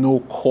is no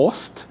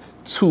cost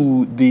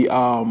to the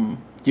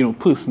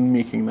person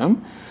making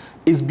them,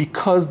 is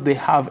because they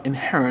have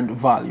inherent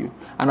value,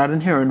 and that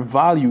inherent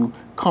value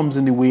comes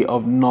in the way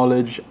of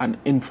knowledge and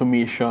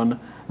information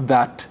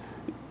that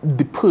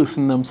the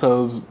person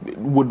themselves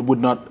would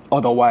not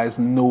otherwise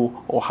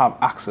know or have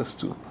access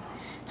to.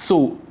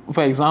 So,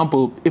 for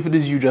example, if it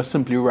is you just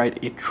simply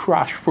write a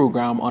trash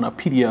program on a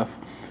PDF,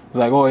 it's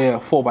like, oh yeah,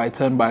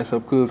 4x10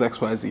 bicep curls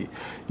XYZ.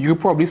 You could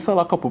probably sell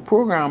a couple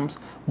programs,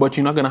 but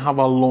you're not going to have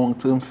a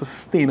long-term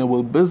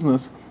sustainable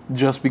business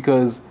just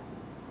because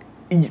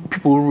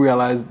people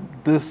realize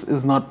this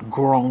is not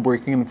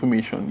groundbreaking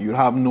information. You would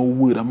have no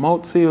word of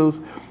mouth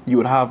sales. You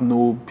would have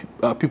no,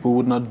 people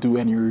would not do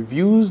any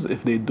reviews.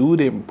 If they do,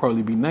 they would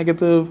probably be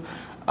negative.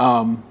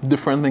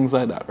 Different things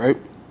like that, right?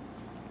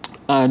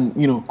 And,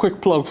 you know,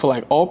 quick plug for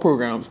like all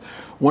programs.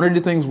 One of the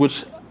things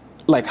which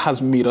like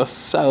has made us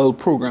sell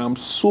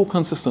programs so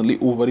consistently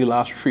over the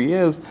last 3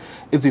 years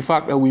is the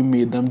fact that we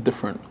made them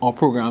different. Our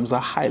programs are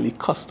highly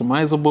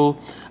customizable.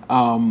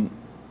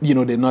 you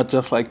know, they're not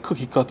just like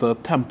cookie cutter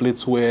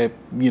templates where,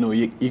 you know,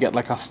 you get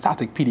like a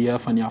static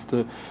PDF and you have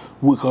to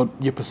work out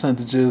your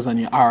percentages and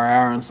your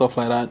RR and stuff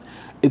like that.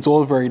 It's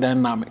all very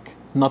dynamic,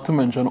 not to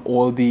mention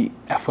all the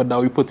effort that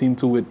we put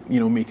into it, you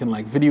know, making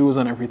like videos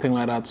and everything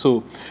like that.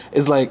 So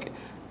it's like,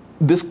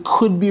 this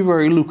could be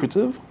very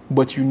lucrative,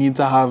 but you need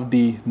to have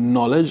the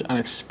knowledge and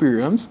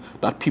experience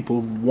that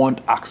people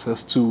want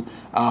access to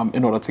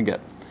in order to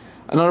get.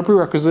 Another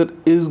prerequisite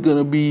is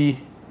gonna be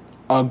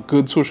a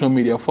good social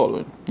media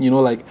following. You know,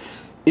 like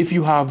if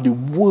you have the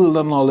world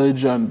of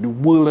knowledge and the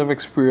world of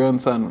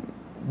experience and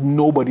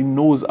nobody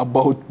knows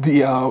about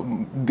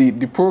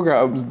the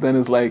programs, then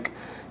it's like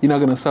you're not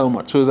gonna sell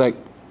much. So it's like,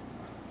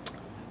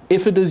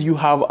 if it is you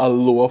have a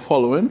lower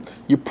following,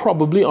 you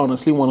probably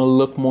honestly want to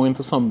look more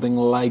into something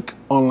like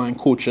online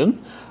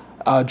coaching,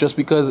 just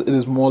because it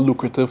is more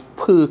lucrative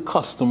per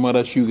customer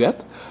that you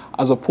get,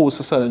 as opposed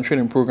to selling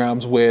training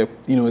programs where,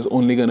 you know, it's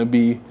only going to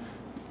be,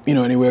 you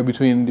know, anywhere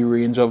between the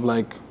range of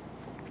like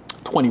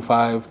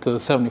 $25 to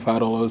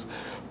 $75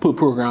 per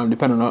program,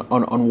 depending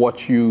on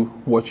what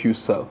you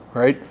sell,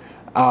 right?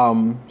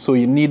 So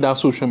you need that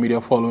social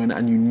media following,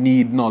 and you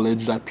need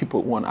knowledge that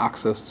people want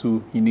access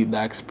to. You need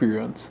that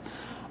experience.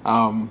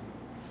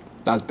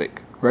 That's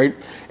big, right?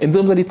 In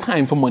terms of the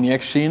time for money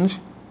exchange,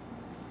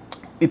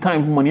 the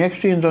time for money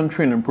exchange on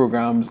training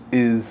programs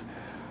is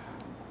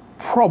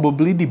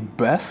probably the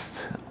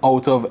best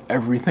out of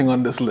everything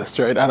on this list,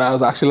 right? And I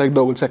was actually like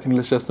double checking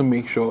this just to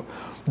make sure.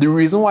 The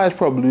reason why it's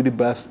probably the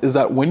best is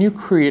that when you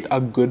create a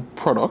good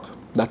product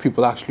that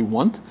people actually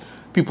want,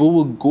 people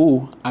will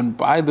go and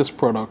buy this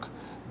product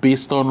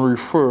based on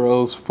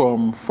referrals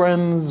from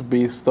friends,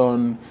 based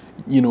on,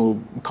 you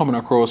know, coming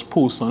across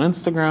posts on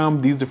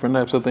Instagram, these different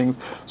types of things.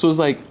 So it's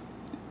like,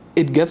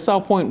 it gets to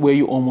a point where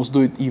you almost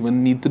don't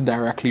even need to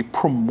directly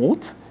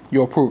promote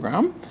your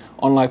program.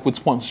 Unlike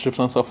with sponsorships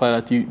and stuff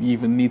like that, you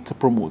even need to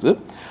promote it.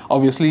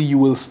 Obviously, you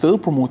will still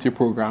promote your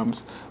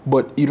programs,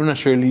 but you don't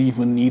necessarily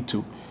even need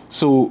to.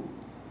 So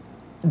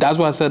that's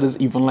why I said it's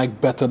even like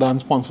better than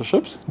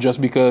sponsorships,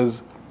 just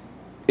because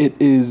it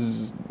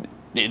is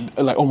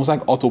like almost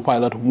like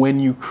autopilot when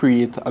you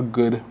create a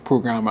good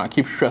program. I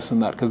keep stressing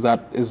that because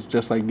that is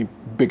just like the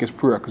biggest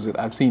prerequisite.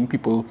 I've seen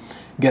people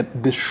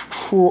get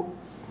destroyed,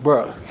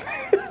 bro.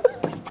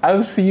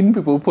 I've seen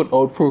people put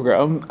out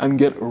programs and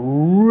get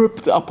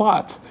ripped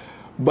apart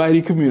by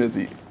the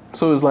community.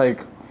 So it's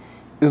like,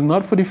 it's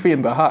not for the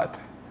faint of heart.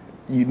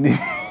 You need,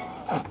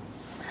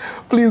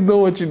 please know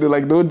what you do.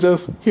 Like, don't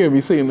just hear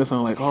me saying this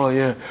and like, oh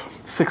yeah,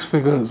 6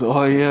 figures,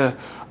 oh yeah,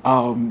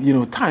 you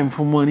know, time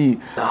for money.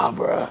 Nah,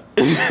 bro.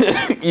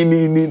 you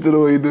need to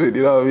know what you're doing,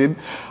 you know what I mean?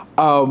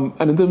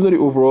 And in terms of the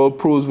overall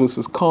pros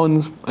versus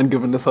cons and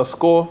giving this a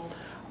score,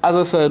 as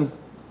I said,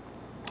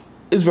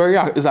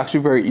 it's actually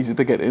very easy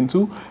to get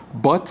into,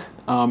 but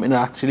in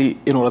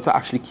order to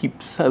actually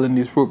keep selling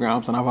these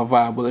programs and have a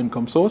viable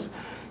income source,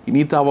 you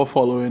need to have a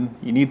following,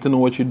 you need to know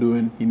what you're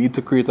doing, you need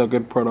to create a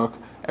good product,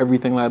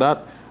 everything like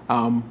that.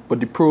 But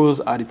the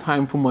pros are the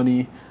time for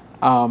money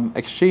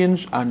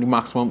exchange and the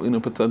maximum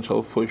earning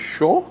potential for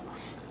sure.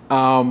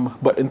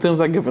 But in terms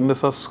of giving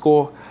this a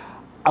score,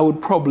 I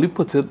would probably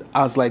put it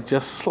as like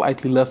just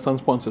slightly less than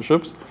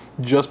sponsorships,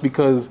 just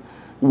because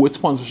with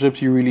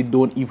sponsorships, you really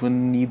don't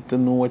even need to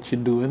know what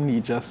you're doing. You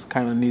just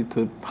kind of need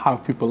to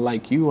have people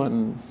like you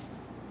and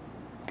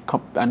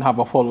have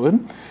a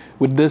following.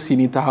 With this, you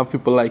need to have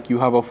people like you,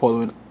 have a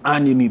following,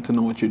 and you need to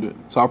know what you're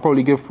doing. So I'll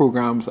probably give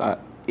programs at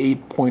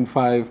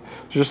 8.5,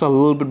 just a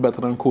little bit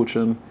better than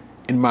coaching,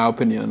 in my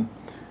opinion,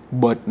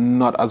 but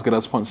not as good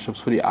as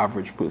sponsorships for the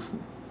average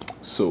person.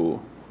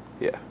 So,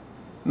 yeah.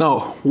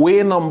 Now,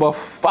 way number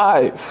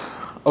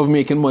 5 of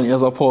making money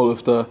as a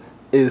powerlifter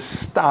is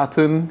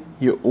starting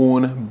your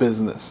own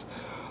business.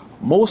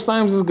 Most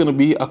times it's gonna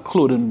be a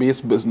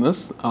clothing-based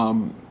business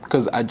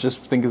because I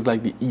just think it's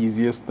like the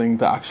easiest thing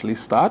to actually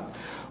start.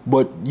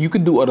 But you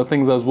could do other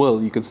things as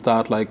well. You could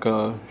start like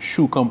a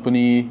shoe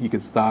company, you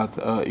could start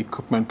an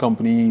equipment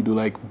company, you do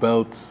like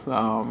belts,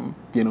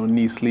 you know,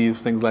 knee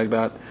sleeves, things like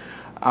that.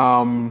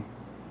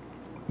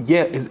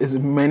 Yeah, it's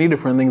many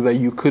different things that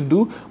you could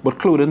do, but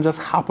clothing just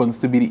happens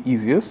to be the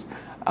easiest.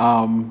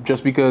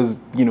 Just because,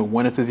 you know,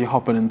 when it is you're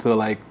hopping into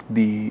like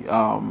the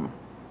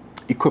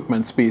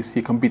equipment space,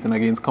 you're competing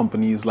against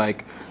companies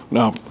like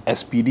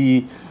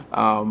SPD,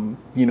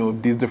 you know,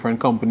 these different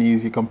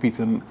companies, you're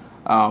competing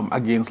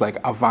against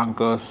like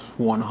Avancus,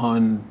 One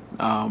Hun,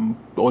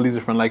 all these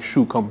different like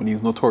shoe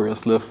companies,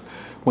 Notorious Lifts,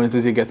 when it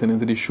is you're getting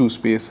into the shoe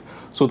space.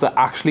 So to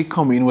actually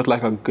come in with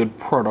like a good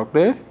product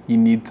there, you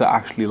need to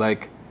actually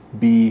like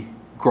be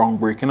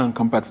groundbreaking and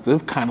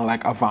competitive, kind of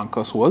like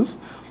Avancus was.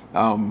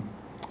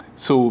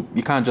 So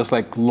you can't just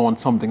like launch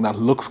something that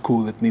looks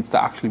cool. It needs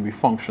to actually be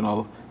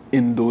functional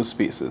in those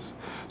spaces.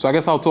 So I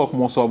guess I'll talk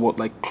more so about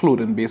like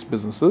clothing-based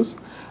businesses.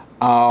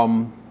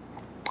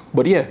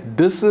 But yeah,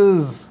 this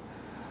is,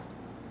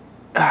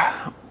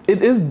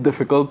 it is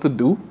difficult to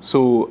do.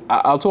 So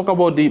I'll talk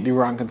about the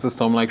ranking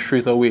system like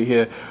straight away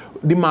here.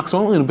 The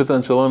maximum earning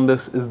potential on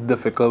this is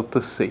difficult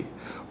to say.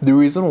 The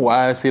reason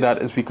why I say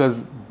that is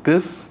because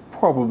this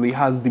probably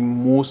has the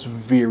most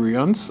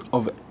variance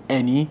of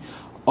any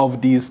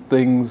of these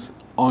things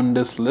on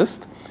this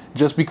list,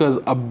 just because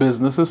a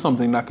business is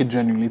something that could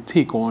genuinely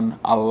take on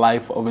a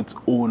life of its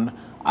own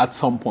at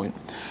some point.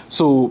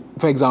 So,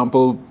 for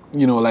example,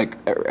 you know, like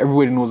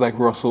everybody knows like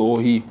Russell,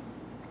 or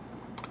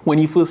when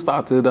he first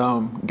started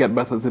Get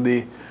Better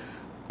Today,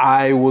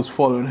 I was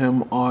following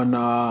him on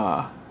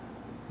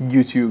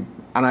YouTube,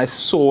 and I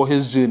saw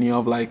his journey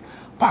of like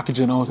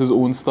packaging out his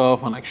own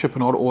stuff and like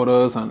shipping out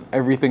orders and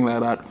everything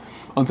like that,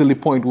 until the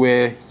point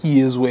where he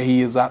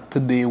is at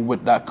today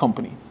with that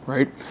company,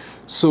 right?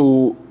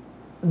 So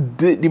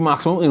the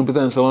maximum earning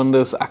potential on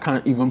this, I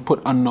can't even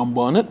put a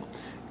number on it,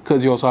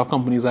 because you also have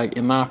companies like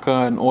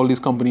Inaka and all these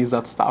companies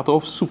that start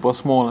off super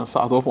small and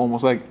start off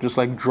almost like just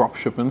like drop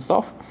shipping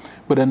stuff,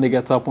 but then they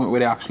get to a point where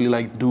they actually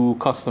like do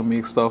custom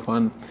make stuff,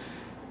 and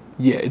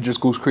yeah, it just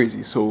goes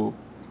crazy. So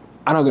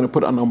I'm not going to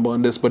put a number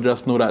on this, but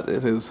just know that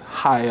it is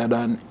higher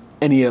than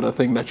any other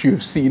thing that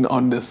you've seen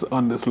on this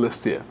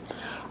list here.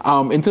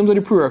 In terms of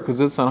the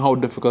prerequisites and how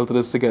difficult it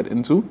is to get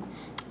into,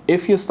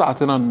 if you're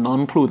starting a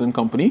non-clothing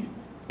company,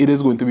 it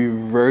is going to be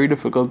very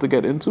difficult to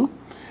get into.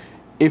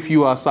 If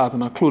you are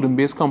starting a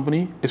clothing-based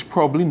company, it's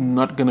probably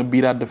not going to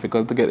be that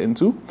difficult to get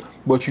into,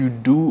 but you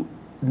do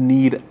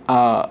need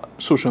a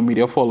social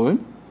media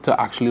following to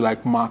actually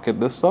like market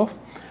this stuff.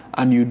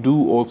 And you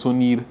do also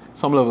need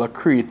some level of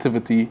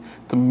creativity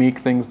to make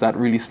things that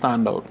really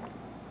stand out.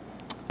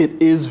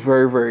 It is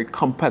very, very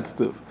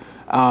competitive.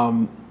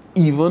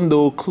 Even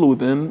though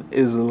clothing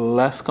is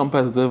less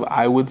competitive,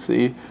 I would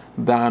say,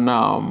 than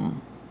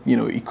you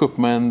know,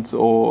 equipment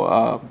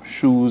or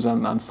shoes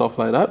and stuff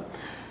like that,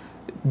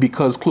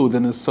 because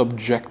clothing is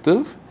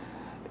subjective.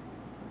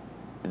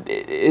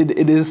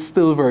 It is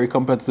still very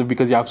competitive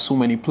because you have so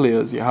many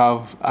players. You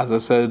have, as I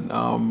said,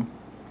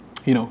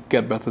 you know,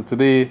 Get Better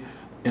Today,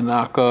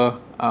 Inaka,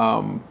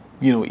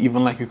 you know,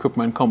 even like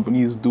equipment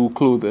companies do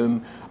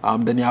clothing.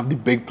 Then you have the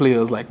big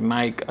players like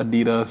Nike,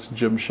 Adidas,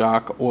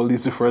 Gymshark, all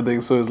these different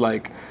things. So it's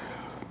like,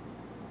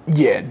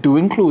 yeah,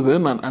 doing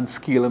clothing and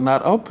scaling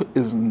that up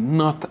is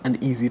not an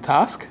easy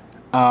task.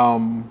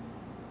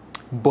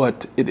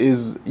 But it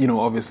is, you know,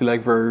 obviously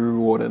like very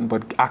rewarding.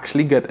 But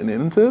actually getting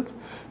into it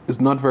is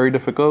not very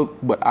difficult,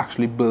 but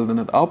actually building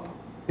it up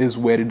is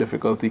where the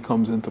difficulty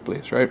comes into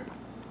place, right?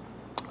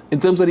 In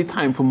terms of the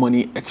time for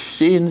money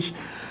exchange,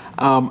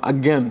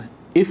 again,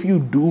 if you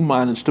do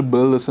manage to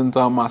build this into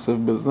a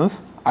massive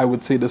business, I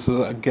would say this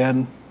is,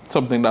 again,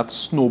 something that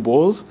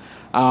snowballs.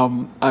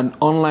 And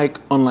unlike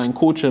online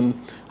coaching,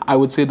 I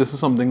would say this is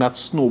something that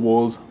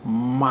snowballs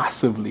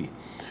massively,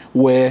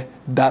 where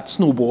that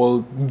snowball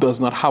does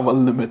not have a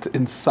limit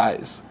in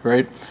size,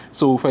 right?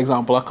 So, for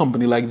example, a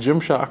company like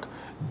Gymshark,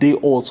 they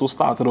also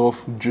started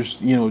off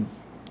just, you know,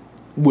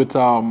 with,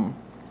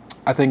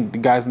 I think the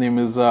guy's name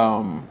is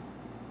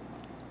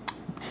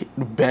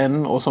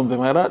Ben or something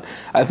like that.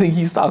 I think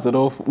he started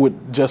off with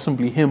just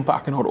simply him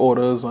packing out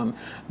orders, and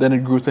then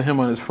it grew to him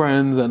and his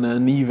friends, and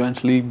then he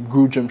eventually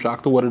grew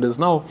Gymshark to what it is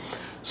now.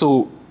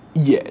 So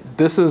yeah,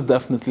 this is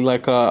definitely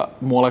like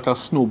more like a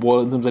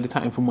snowball in terms of the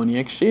time for money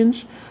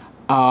exchange.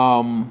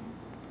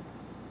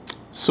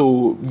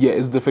 So yeah,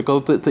 it's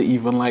difficult to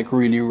even like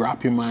really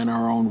wrap your mind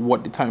around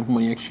what the time for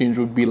money exchange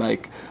would be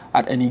like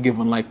at any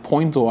given like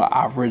point, or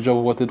average of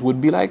what it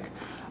would be like.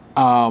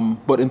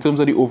 But in terms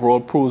of the overall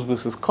pros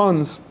versus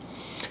cons,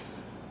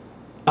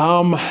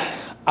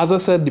 as I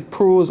said, the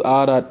pros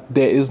are that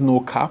there is no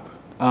cap,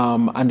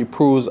 and the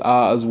pros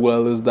are as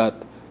well is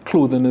that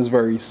clothing is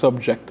very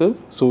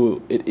subjective,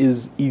 so it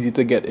is easy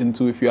to get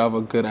into if you have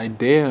a good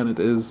idea, and it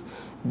is,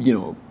 you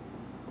know,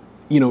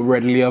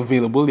 readily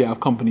available. You have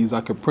companies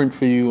that can print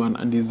for you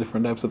and these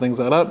different types of things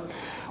like that.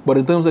 But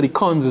in terms of the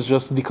cons, it's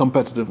just the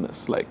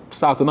competitiveness. Like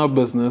starting a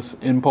business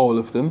in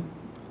powerlifting,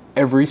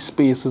 every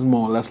space is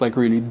more or less like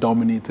really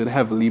dominated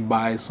heavily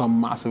by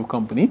some massive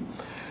company.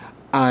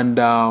 And,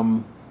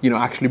 you know,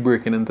 actually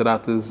breaking into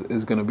that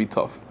is going to be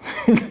tough.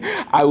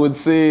 I would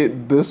say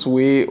this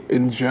way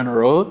in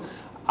general,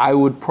 I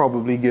would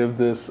probably give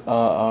this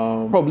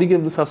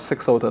a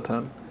 6 out of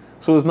 10.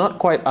 So it's not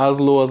quite as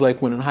low as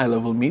like winning high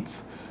level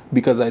meets,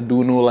 because I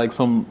do know like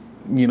some,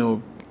 you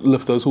know,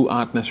 lifters who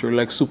aren't necessarily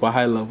like super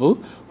high level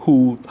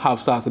who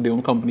have started their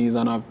own companies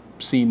and I've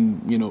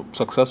seen, you know,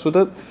 success with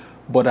it.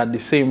 But at the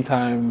same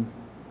time,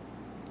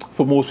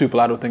 for most people,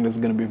 I don't think this is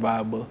going to be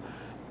viable.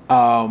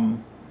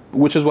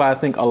 Which is why I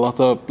think a lot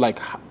of like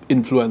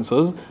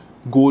influencers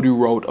go the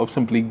route of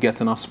simply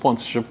getting a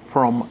sponsorship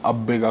from a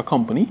bigger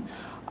company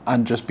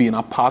and just being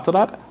a part of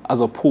that, as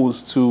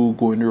opposed to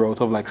going the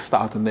route of like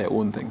starting their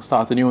own thing.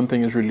 Starting your own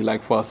thing is really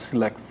like for a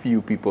select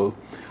few people,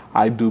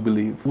 I do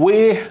believe.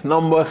 Way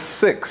number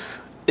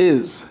 6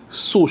 is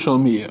social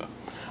media.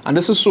 And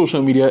this is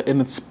social media in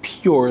its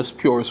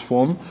purest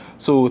form.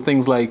 So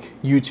things like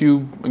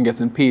YouTube and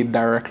getting paid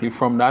directly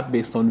from that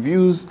based on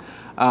views.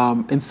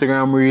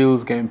 Instagram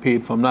Reels, getting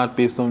paid from that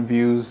based on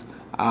views.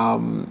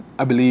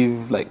 I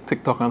believe like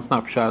TikTok and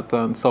Snapchat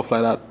and stuff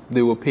like that,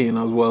 they were paying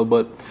as well.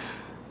 But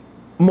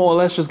more or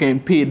less just getting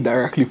paid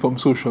directly from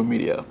social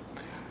media.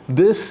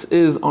 This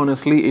is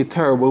honestly a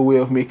terrible way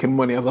of making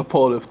money as a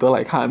powerlifter,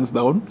 like hands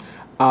down.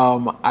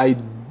 I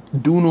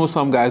do know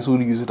some guys who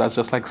use it as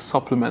just like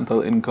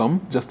supplemental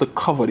income, just to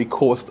cover the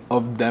cost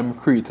of them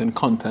creating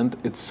content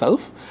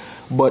itself.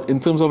 But in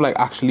terms of like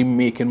actually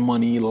making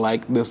money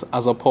like this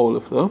as a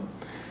powerlifter,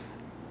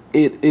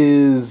 it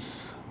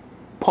is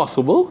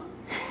possible.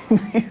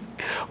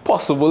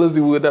 Possible is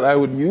the word that I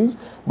would use,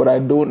 but I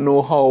don't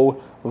know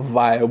how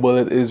viable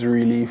it is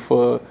really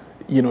for,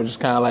 you know, just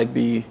kind of like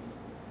the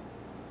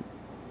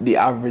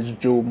average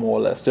Joe, more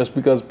or less, just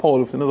because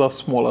powerlifting is a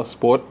smaller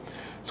sport.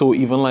 So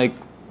even like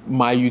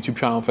my YouTube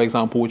channel, for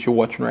example, which you're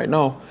watching right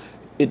now,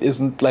 it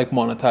isn't like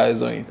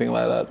monetized or anything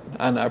like that,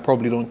 and I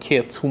probably don't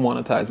care to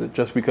monetize it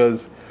just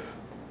because,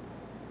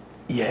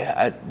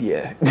 yeah,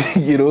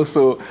 you know.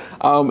 So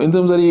in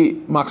terms of the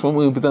maximum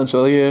earning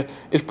potential here,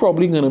 it's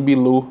probably gonna be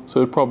low.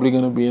 So it's probably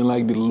gonna be in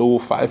like the low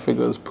 5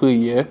 figures per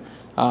year.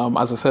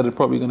 As I said, it's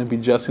probably gonna be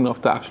just enough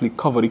to actually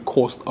cover the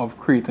cost of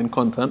creating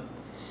content.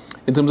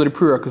 In terms of the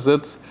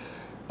prerequisites,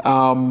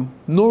 no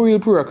real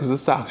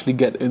prerequisites to actually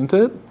get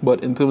into it,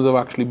 but in terms of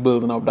actually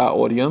building up that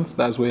audience,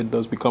 that's where it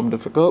does become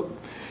difficult.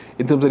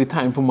 In terms of the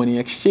time for money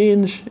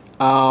exchange,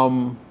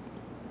 yeah,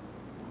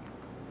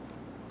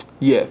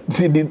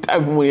 the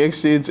time for money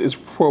exchange is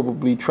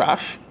probably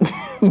trash.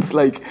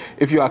 Like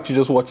if you actually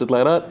just watch it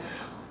like that.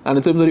 And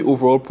in terms of the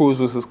overall pros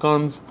versus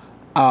cons,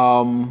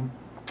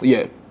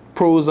 yeah,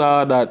 pros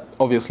are that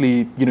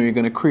obviously, you know, you're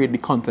going to create the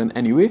content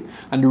anyway.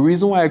 And the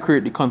reason why I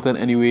create the content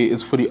anyway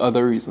is for the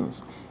other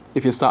reasons.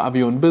 If you start have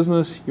your own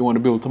business, you want to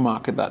be able to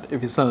market that.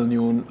 If you're selling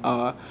your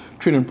own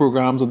training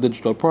programs or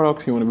digital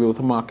products, you want to be able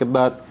to market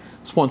that.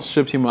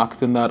 Sponsorships, you're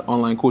marketing that.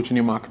 Online coaching,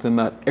 you're marketing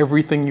that.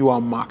 Everything you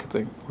are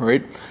marketing,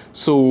 right?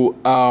 So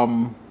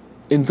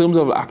in terms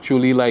of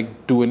actually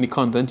like doing the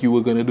content, you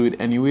were going to do it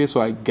anyway.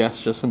 So I guess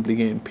just simply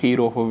getting paid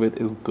off of it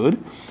is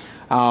good.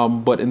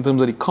 But in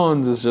terms of the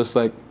cons, it's just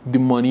like the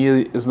money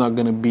is not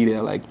going to be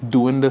there. Like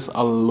doing this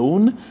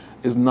alone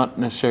is not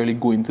necessarily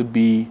going to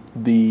be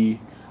the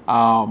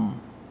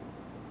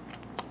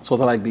sort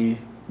of like the,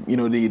 you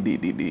know,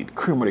 the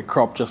cream of the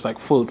crop, just like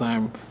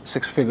full-time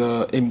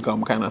 6-figure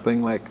income kind of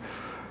thing. Like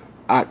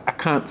I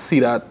can't see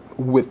that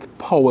with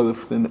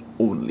powerlifting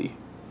only,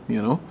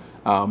 you know.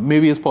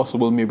 Maybe it's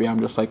possible. Maybe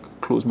I'm just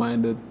like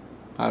closed-minded.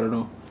 I don't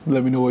know.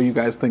 Let me know what you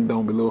guys think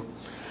down below,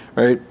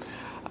 right?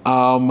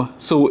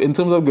 So in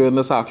terms of getting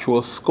this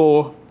actual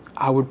score,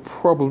 I would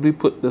probably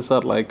put this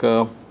at like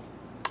a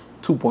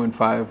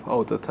 2.5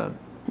 out of 10.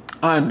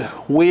 And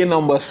way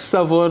number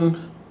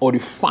 7, or the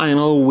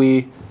final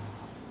way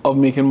of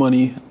making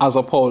money as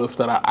a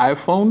powerlifter that I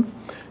found,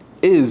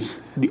 is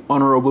the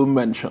honorable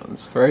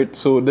mentions, right?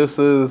 So this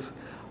is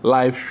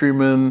live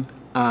streaming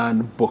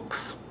and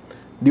books.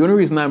 The only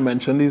reason I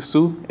mentioned these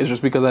two is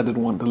just because I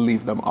didn't want to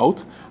leave them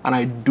out. And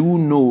I do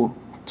know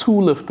 2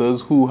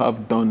 lifters who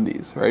have done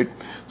these, right?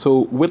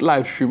 So with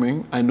live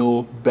streaming, I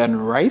know Ben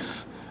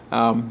Rice.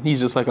 He's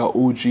just like an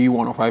OG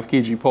 105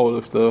 kg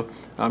powerlifter.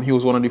 He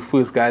was one of the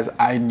first guys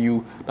I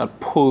knew that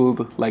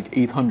pulled like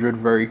 800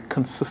 very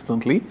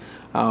consistently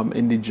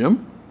in the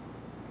gym.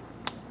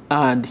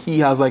 And he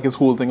has like his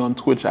whole thing on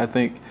Twitch. I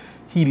think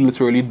he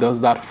literally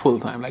does that full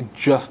time, like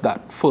just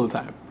that full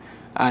time.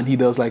 And he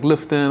does like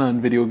lifting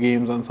and video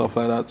games and stuff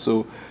like that.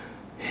 So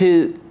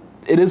it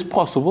is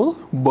possible,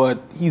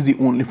 but he's the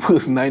only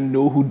person I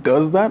know who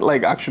does that,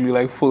 like actually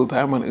like full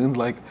time, and earns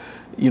like,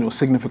 you know,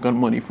 significant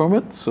money from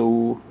it.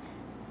 So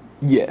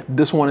yeah,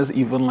 this one is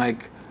even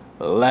like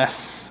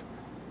less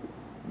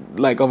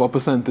like of a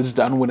percentage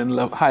than winning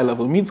high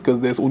level meets, because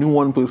there's only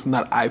one person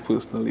that I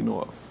personally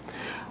know of.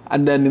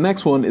 And then the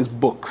next one is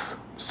books.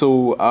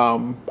 So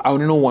I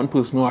only know one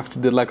person who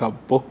actually did like a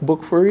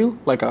book for real,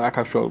 like an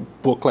actual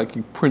book, like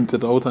you print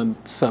it out and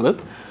sell it.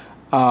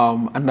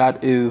 And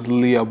that is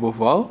Leah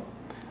Boval.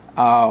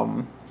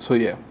 So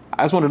yeah,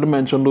 I just wanted to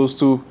mention those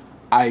 2.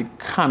 I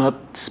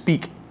cannot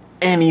speak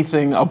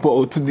anything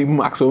about the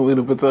maximum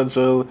earning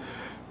potential,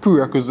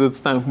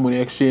 prerequisites, time for money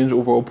exchange,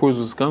 overall pros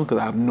versus cons,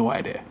 because I have no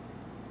idea.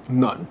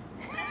 None.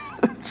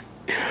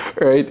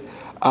 Right?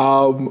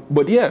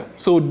 But yeah,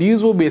 so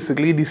these were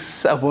basically the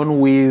 7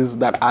 ways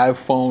that I've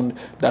found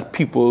that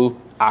people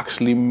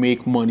actually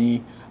make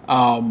money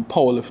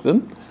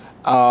powerlifting.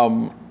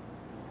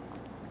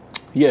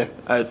 Yeah,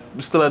 I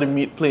still had the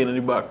meat playing in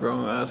the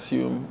background. I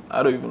assume,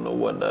 I don't even know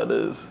what that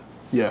is.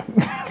 Yeah,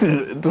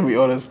 to be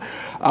honest.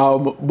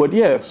 But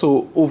yeah,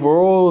 so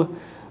overall,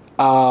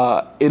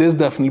 it is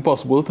definitely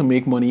possible to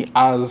make money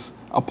as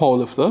a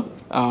powerlifter.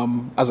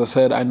 As I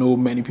said, I know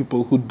many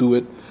people who do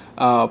it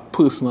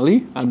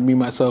personally, and me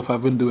myself,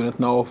 I've been doing it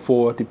now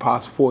for the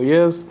past 4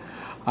 years.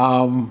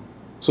 So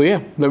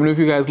yeah, let me know if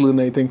you guys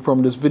learned anything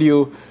from this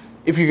video.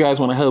 If you guys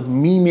want to help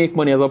me make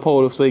money as a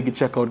powerlifter, you can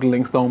check out the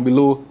links down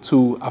below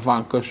to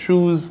Avanca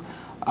shoes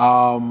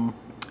and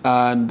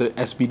the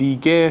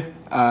SBD gear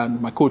and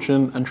my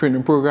coaching and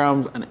training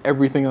programs and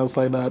everything else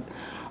like that.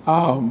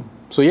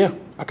 So yeah,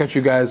 I'll catch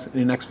you guys in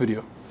the next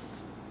video.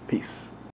 Peace.